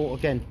you've been caught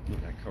again.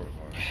 Not that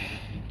coronavirus.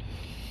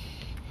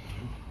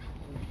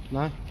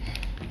 No?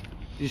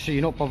 So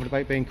you're not bothered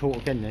about being caught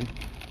again then?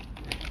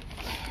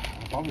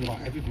 I'm bothered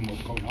about everything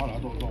that's going on. I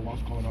don't know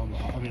what's going on.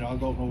 I mean, I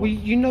don't know. Well,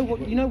 you know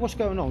what's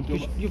going on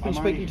because you've been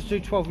speaking to two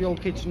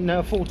 12-year-old kids and now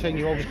a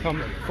 14-year-old has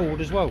come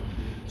forward as well.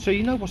 So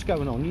you know what's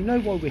going on. You know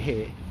why we're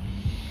here.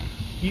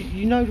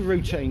 You know the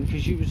routine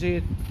because you was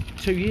here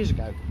 2 years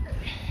ago,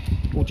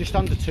 or just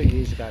under 2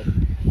 years ago.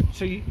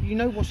 So you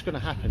know what's going to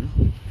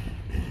happen.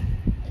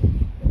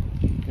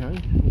 You know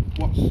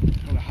what's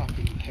going to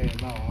happen here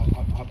now?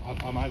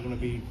 Am I going to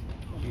be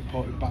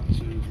reported back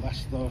to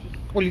Leicester?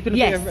 Well, you're going to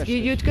be arrested.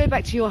 Yes, you'd go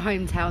back to your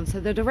hometown,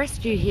 so they'd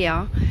arrest you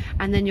here,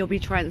 and then you'll be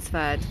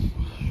transferred.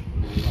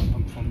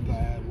 And from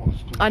there,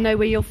 what's going to I know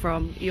where you're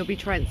from. You'll be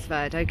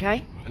transferred,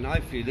 okay? And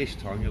I feel this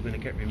time you're going to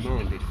get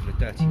remanded for the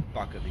dirty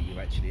bugger that you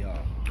actually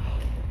are.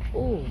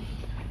 Oh.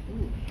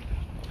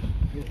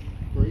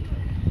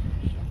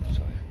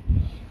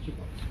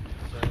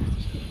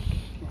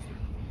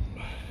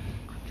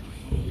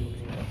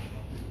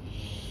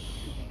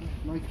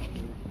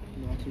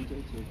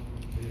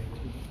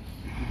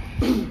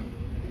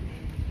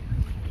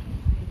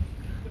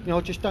 You know,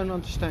 I just don't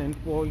understand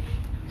why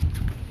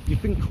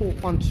you've been caught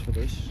once for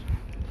this,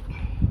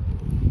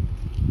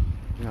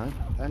 you know,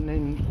 and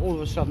then all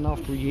of a sudden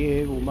after a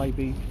year or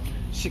maybe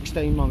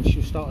 16 months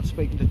you started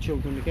speaking to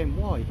children again.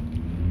 Why? You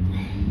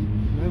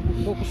know,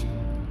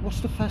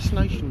 what's the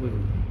fascination with it?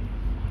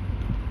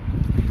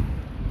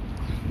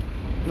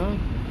 No?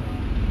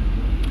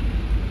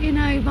 You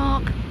know,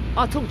 Mark,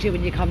 I'll talk to you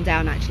when you come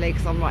down, actually,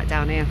 because I'm right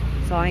down here,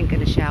 so I ain't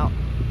going to shout.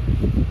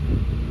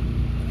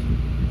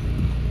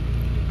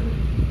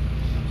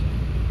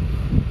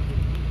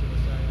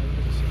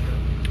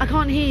 I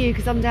can't hear you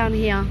because I'm down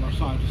here. I'm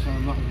sorry,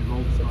 I'm not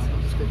involved.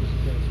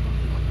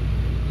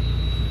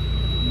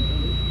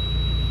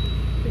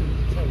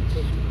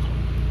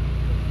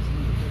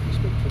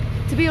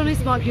 To be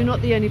honest, Mark, you're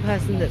not the only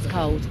person that's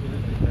cold.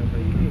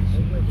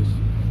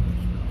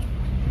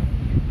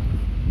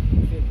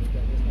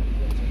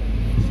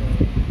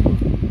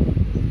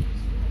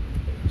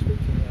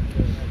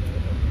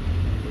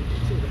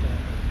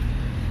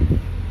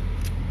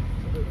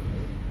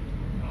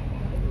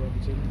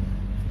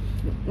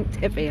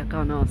 Tippy, I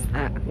can't ask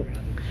that.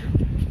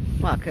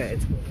 Well, I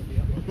could.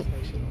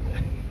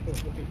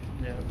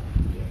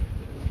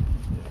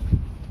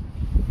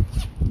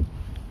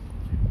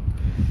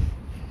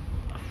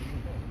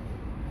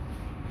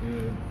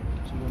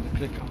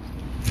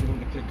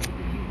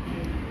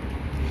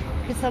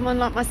 Could someone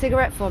light my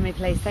cigarette for me,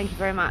 please? Thank you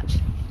very much.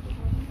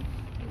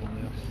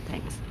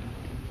 Thanks.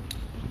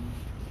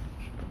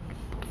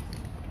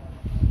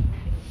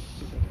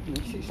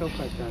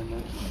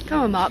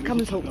 Come on, Mark, come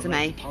and talk to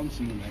me.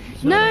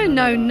 No,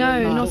 not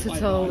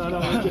at all. No,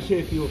 I'm just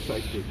here for your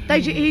safety.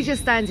 He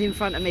just stands in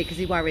front of me because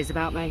he worries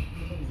about me.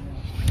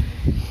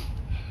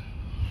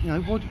 You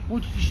know, why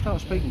did you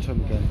start speaking to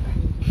them again?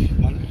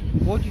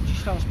 Why did you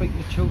start speaking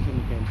to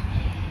children again?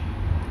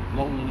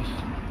 Loneliness.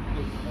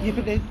 Yeah,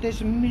 but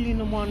there's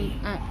 1,000,001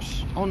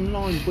 apps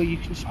online where you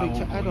can speak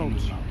to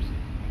adults.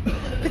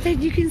 But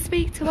then you can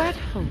speak to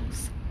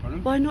adults.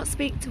 Pardon? Why not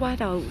speak to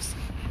adults?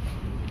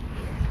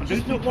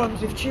 Just not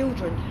ones with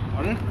children.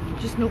 Pardon?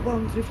 Just not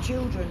ones with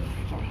children.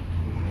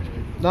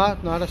 No,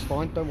 that's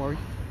fine, don't worry.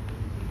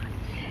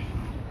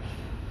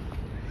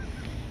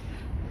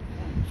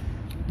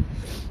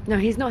 No,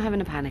 he's not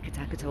having a panic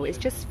attack at all. It's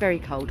just very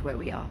cold where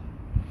we are.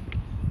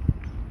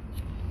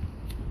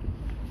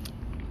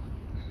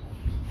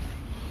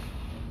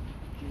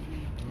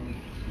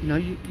 You know,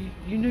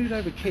 you knew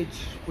they were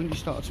kids when you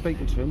started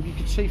speaking to them. You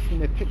could see from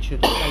their picture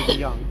that they were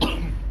young.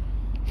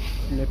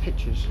 From their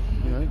pictures,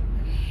 you know.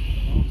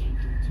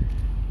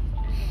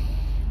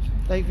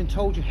 They even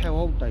told you how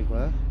old they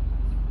were.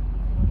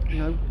 You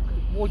know,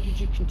 why did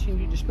you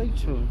continue to speak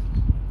to them?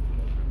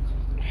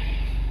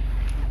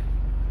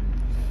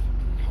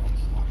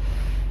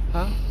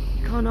 Huh?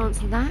 You can't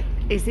answer that?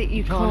 Is it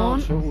you Can't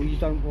can't? answer, or you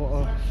don't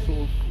want to sort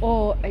of...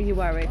 Or are you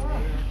worried?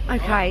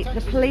 Okay,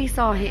 the police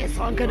are here,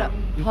 so I'm going to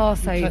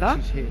pass Your over.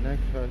 taxi's here now,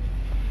 so...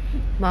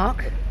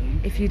 Mark,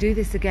 if you do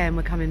this again,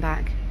 we're coming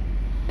back.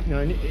 You know,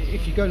 and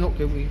if you go not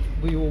guilty,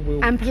 we all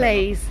will... And turn up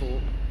please, for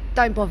court.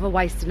 don't bother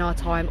wasting our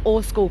time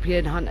or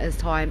Scorpion Hunter's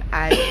time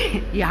as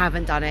you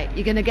haven't done it.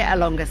 You're going to get a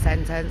longer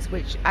sentence,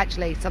 which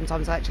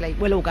sometimes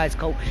we'll all go to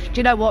court. Do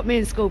you know what? Me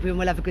and Scorpion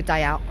will have a good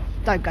day out.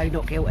 Don't go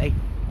not guilty.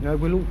 You know,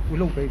 we'll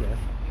all be there.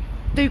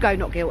 Do go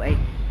not guilty,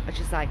 I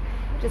should say.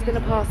 Just going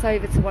to pass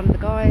over to one of the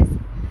guys.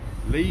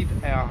 Leave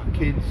our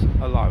kids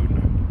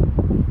alone.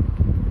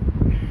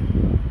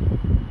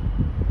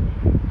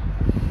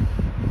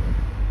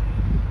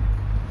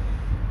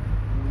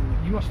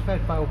 You must have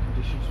had bail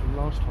conditions from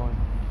last time.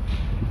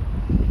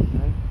 You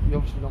know, you're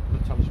obviously not going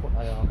to tell us what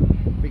they are,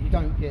 but you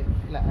don't get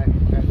let out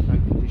without no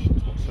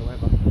conditions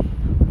whatsoever.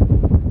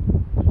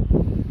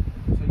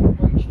 So you've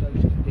breached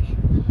those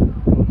conditions.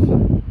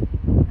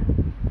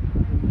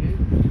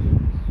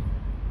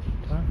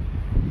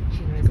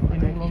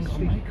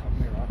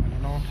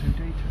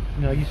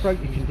 No, you broke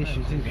your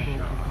conditions, didn't you?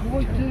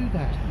 Why do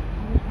that?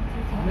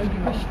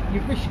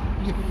 You risk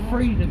your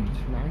freedom,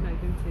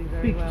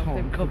 big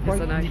time, for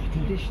breaking your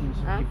conditions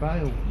of your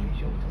bail,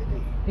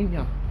 didn't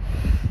you?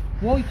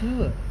 Why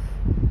do it?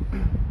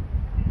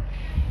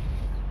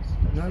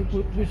 No,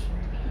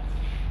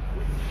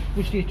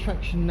 was the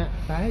attraction that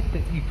bad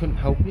that you couldn't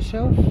help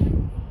yourself?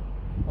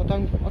 I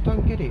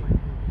don't get it.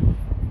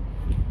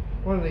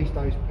 One of these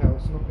days, pal,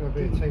 it's not going to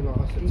be a team like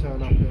us that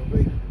turn up. It'll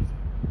be,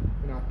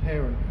 a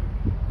parent,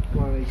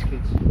 one of these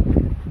kids.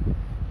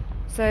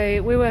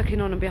 So we're working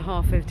on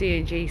behalf of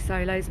D&G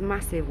Solos.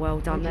 Massive well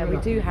done there. We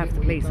do have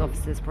the police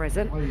officers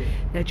present.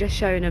 They're just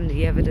showing them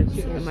the evidence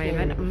at the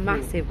moment.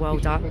 Massive well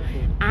done.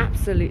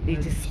 Absolutely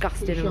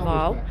disgusting and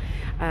vile.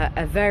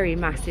 A very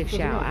massive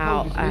shout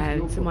out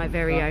to my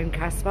very own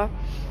Casper.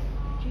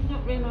 Do you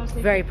not realise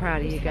that Very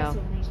proud of you, girl.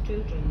 on these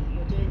children that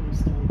you're doing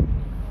this to?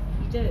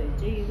 You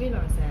do you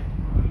realise that?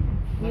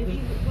 Why do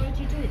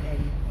you do it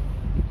then?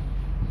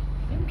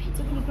 Them kids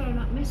are going to grow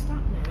up messed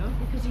up now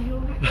because of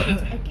your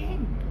actions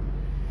again.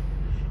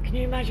 Can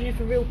you imagine if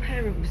a real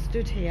parent was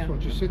stood here? That's what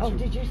I just said to him.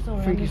 Did you?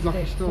 Sorry, I think he's missed lucky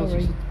it. stars.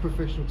 Sorry. It's a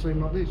professional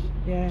team like this.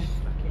 Yeah.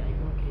 Lucky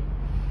ain't lucky.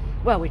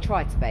 Well, we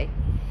tried to be.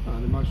 One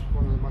of the most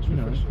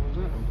professional ones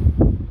out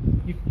there.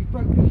 You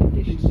broke your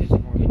conditions. There's a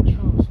good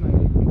chance now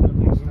that you're going to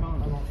be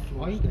remanded.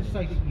 I ain't going to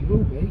say that you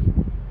will be,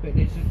 but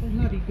there's a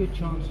bloody good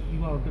chance that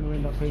you are going to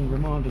end up being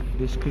remanded for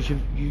this because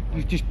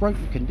you've just broke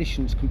your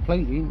conditions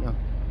completely, ain't you?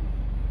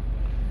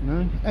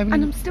 No. And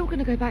I'm still going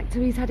to go back to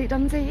he's had it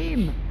done to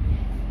him.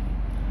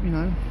 You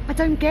know. I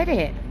don't get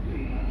it.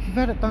 If you've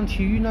had it done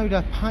to you, you know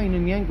the pain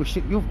and the anguish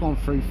that you've gone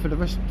through for the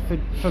rest,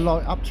 for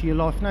like up to your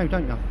life now,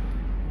 don't you?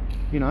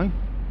 You know.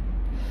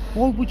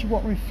 Why would you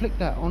want to inflict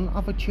that on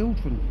other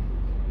children?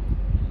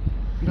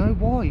 You know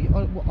why?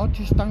 I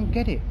just don't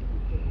get it.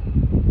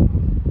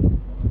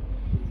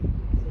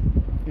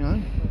 You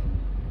know.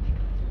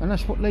 And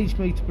that's what leads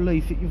me to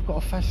believe that you've got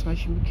a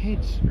fascination with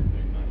kids,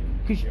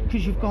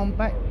 because you've gone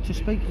back to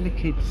speaking to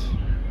kids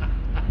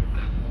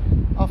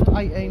after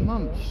 18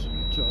 months.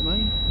 Do you know what I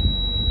mean?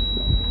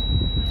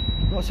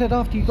 Like I said,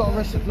 after you got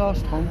arrested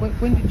last time,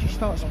 when did you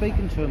start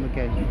speaking to him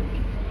again?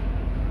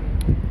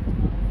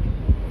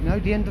 You know,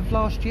 the end of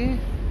last year?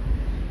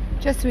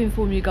 Just to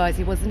inform you guys,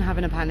 he wasn't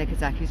having a panic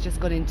attack, he's just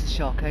gone into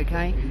shock,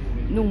 okay?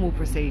 Normal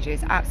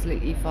procedures,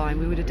 absolutely fine.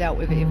 We would have dealt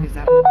with it if he was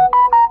having a panic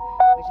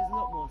attack, which is a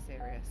lot more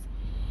serious.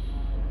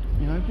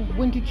 You know,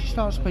 when did you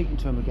start speaking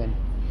to him again?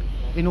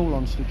 In all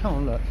honesty, come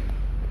on, look.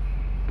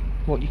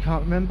 What, you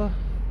can't remember?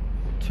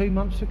 2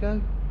 months ago?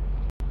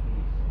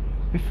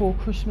 Before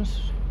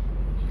Christmas?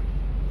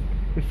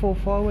 Before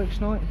fireworks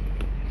night?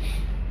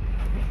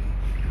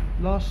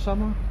 Last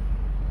summer?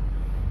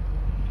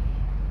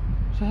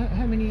 So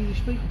how many are you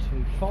speaking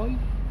to? 5?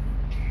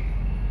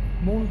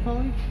 More than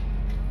 5?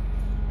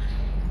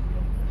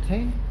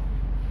 10?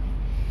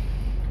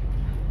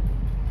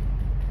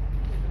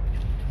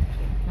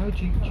 No,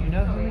 do you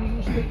know how many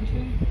you're speaking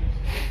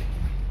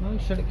to? No,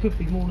 so it could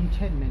be more than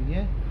 10 then,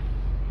 yeah?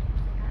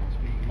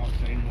 Speaking like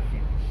saying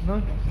nothing.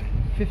 No?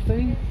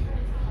 15?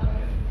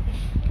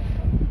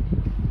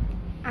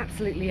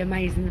 Absolutely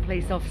amazing, the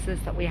police officers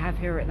that we have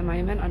here at the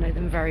moment. I know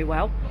them very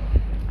well.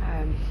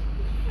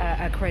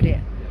 A credit.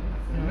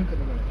 Yeah, look at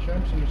them, mate. Show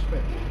them some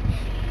respect.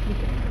 Look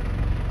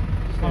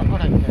at them. I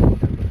don't care.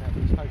 Look at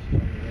these faces on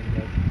the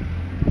window.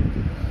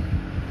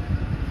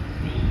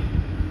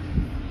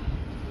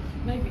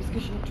 Maybe it's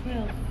because you're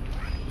 12.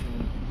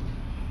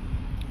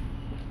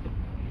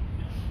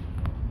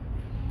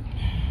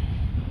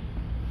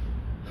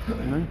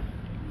 No?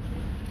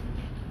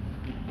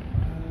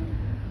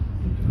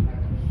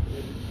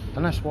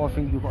 And that's why I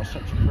think you've got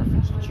such a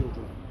preference for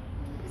children.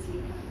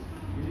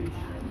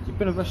 You've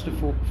been arrested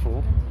for it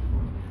before.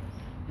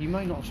 You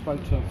may not have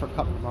spoken to them for a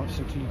couple of months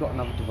until you got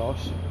another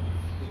device.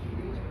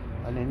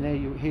 And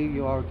then here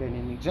you are again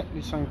in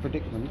exactly the same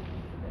predicament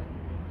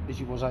as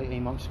you was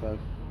 18 months ago.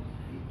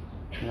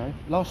 You know,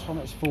 last time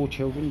it was 4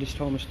 children, this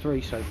time it's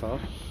 3 so far.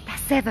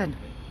 That's 7.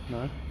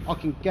 No, I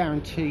can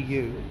guarantee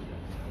you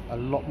a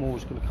lot more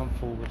is going to come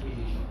forward.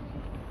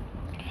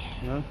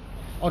 You know,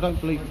 I don't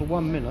believe for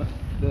 1 minute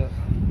that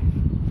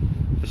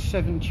the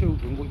 7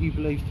 children, what you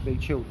believe to be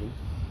children,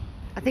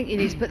 I think you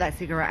need to put that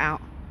cigarette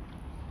out.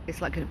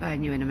 It's like going to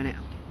burn you in a minute.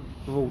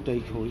 are all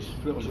decoys.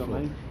 Do you know what I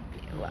mean?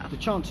 Well, The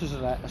chances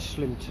of that are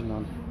slim to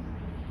none.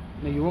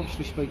 Now, you're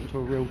obviously speaking to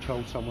a real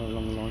child somewhere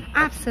along the line.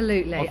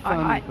 absolutely. I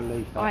firmly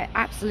believe that. I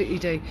absolutely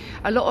do.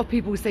 A lot of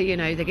people say, you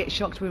know, they get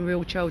shocked when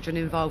real children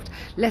involved.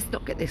 Let's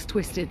not get this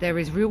twisted. There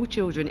is real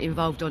children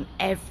involved on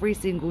every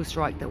single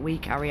strike that we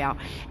carry out.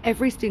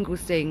 Every single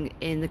thing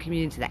in the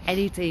community that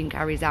any team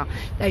carries out.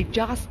 They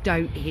just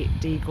don't hit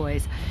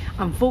decoys.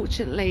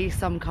 Unfortunately,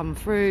 some come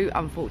through.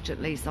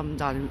 Unfortunately, some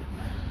don't.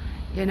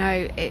 You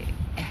know, it...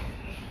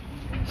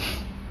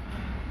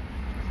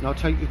 Now, I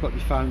take you've got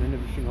your phone and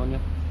everything on you.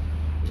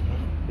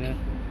 Yeah,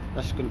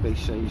 that's going to be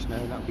seized now.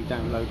 That'll be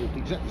downloaded.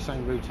 Exactly the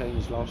same routine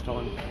as last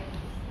time.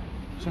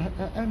 So,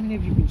 how many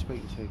have you been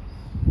speaking to?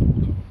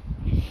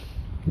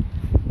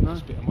 No?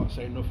 I'm not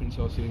saying nothing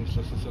till I see his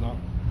solicitor now.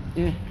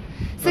 Yeah.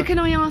 So can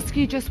I ask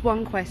you just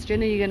one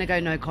question? Are you going to go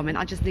no comment?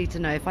 I just need to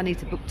know if I need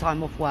to book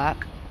time off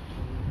work.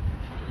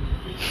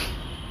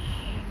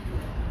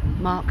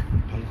 Mark,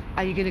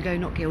 are you going to go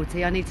not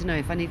guilty? I need to know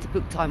if I need to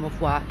book time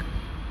off work.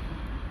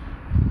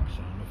 I'm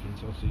saying nothing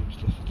till I see his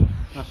solicitor.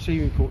 I'll see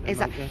you in court then, Is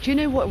that, mate, yeah? do you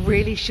know what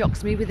really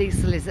shocks me with these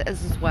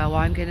solicitors as well?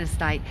 I'm going to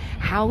state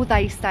how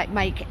they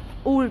make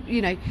all,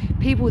 you know,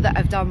 people that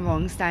have done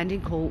wrong stand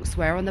in court,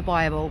 swear on the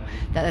Bible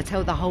that they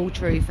tell the whole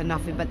truth and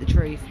nothing but the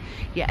truth.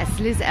 Yet a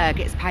solicitor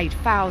gets paid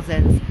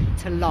thousands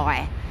to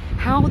lie.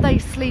 How they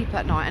sleep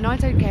at night, and I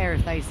don't care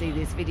if they see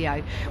this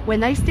video,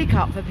 when they stick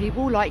up for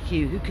people like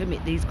you who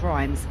commit these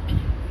crimes.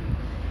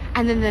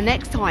 And then the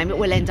next time it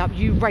will end up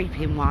you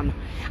raping one.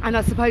 And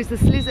I suppose the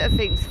solicitor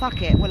thinks,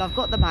 fuck it, well, I've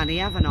got the money,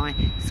 haven't I?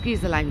 Excuse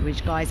the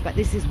language, guys, but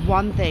this is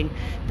one thing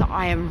that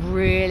I am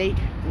really,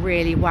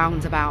 really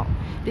wound about.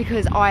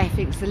 Because I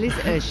think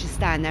solicitors should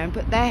stand there and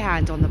put their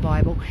hand on the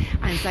Bible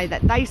and say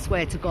that they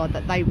swear to God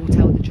that they will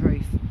tell the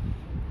truth.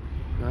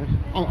 No?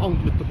 I'm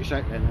going to put this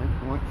out there now.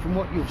 Right? From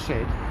what you've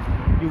said,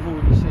 you've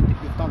already said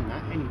that you've done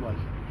that anyway.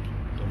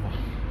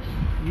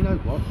 You know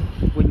what?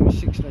 When you were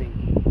 16,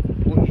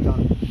 what have you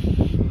done?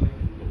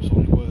 It's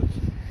only words.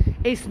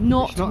 It's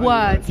not only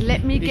words.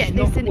 Let me It's get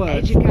not this in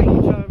words. education.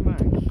 You turn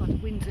around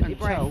God, wind in your and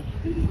breath.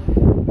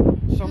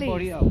 tell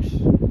somebody Please. else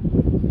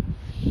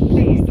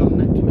Please. you've done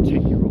that to a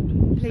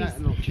 10-year-old. Please. That are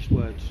not just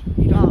words.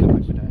 You don't come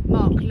back with that.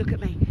 Mark, look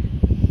at me.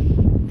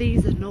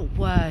 These are not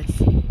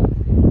words.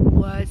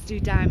 Words do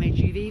damage.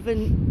 You've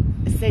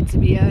even said to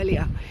me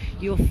earlier,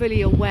 you're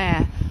fully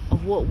aware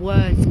of what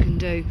words can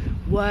do.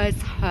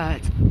 Words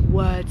hurt.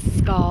 Words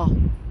scar.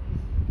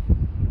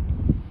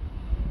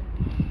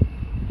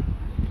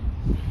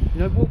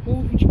 You know,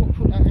 why would you want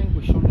to put that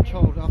anguish on the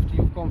child after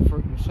you've gone through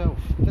it yourself?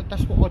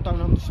 That's what I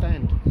don't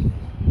understand.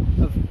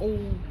 Of all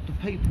the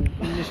people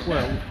in this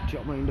world, do you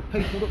know what I mean? The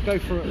people that go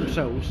through it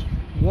themselves,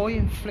 why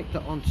inflict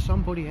it on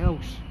somebody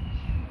else?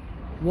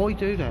 Why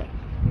do that?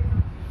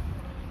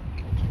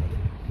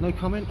 No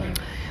comment?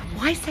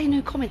 Why say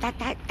no comment? That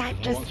I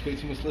just... want to speak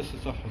to my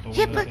solicitor. I don't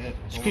Yeah, want but- to hear it.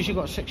 It's because you've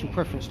got a sexual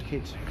preference to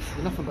kids.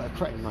 You're nothing but a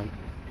cretin, mate.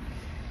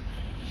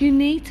 You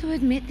need to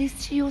admit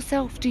this to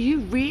yourself. Do you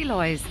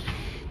realise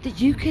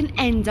that you can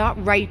end up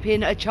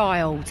raping a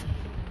child?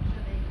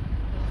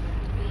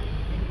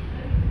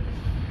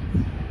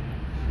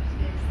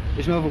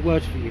 There's no other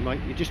words for you,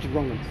 mate. You're just a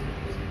wrong one.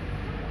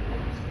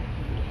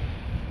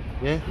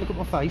 Yeah? Look at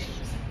my face.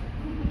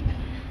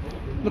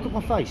 Look at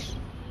my face.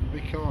 We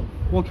can't.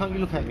 Why can't you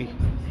look at me?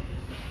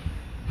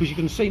 Because you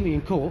can see me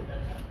in court.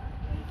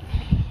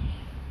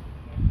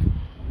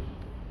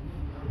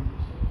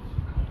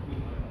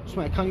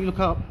 Smart, can't you look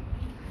up?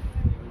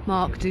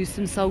 Mark, do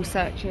some soul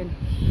searching.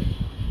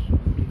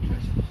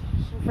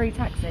 Free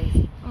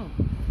taxis. Oh.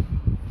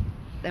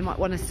 They might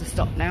want us to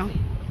stop now. Do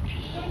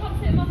you want to come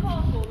sit in my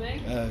car for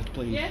me?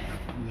 Please. Yeah?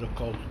 You're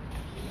cold.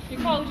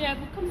 You're cold, yeah,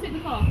 but come sit in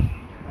the car.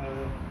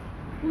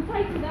 We'll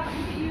take that.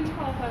 We'll get you in the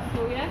car first of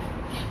all, yeah?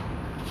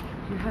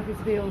 You happy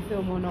to be on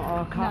film or not,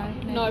 our car?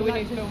 No, we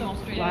need to film.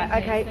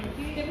 Right,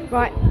 okay.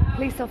 Right,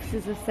 police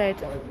officers have said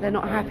they're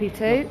not happy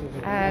to.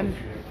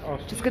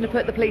 Just going to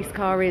put the police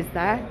car is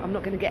there. I'm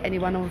not going to get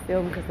anyone on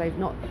film because they've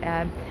not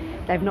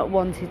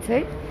wanted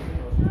to.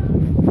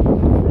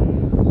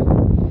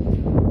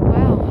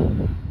 Well,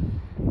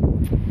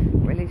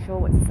 really sure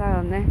what to say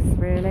on this,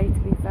 really, to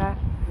be fair.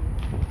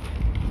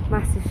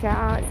 Massive shout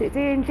out. Is it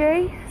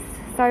D&G?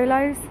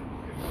 Solos?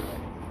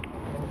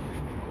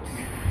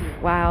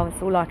 Wow,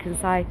 that's all I can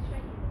say.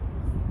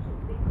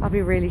 I'd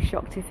be really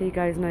shocked if he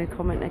goes no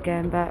comment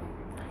again, but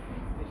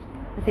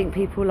I think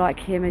people like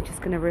him are just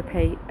going to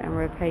repeat and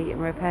repeat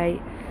and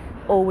repeat.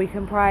 All we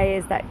can pray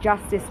is that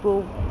justice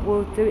will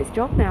do its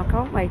job now,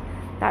 can't we?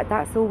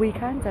 That's all we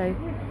can do.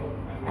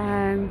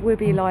 We'll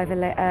be live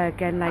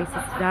again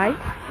later today.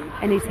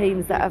 Any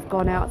teams that have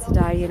gone out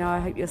today, you know, I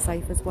hope you're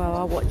safe as well.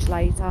 I'll watch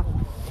later.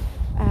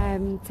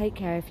 Take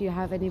care. If you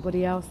have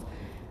anybody else,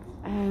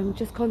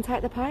 just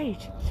contact the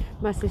page.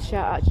 Massive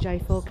shout out to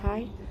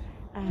J4K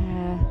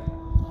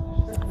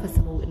for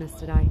supporting us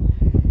today.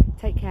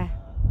 Take care.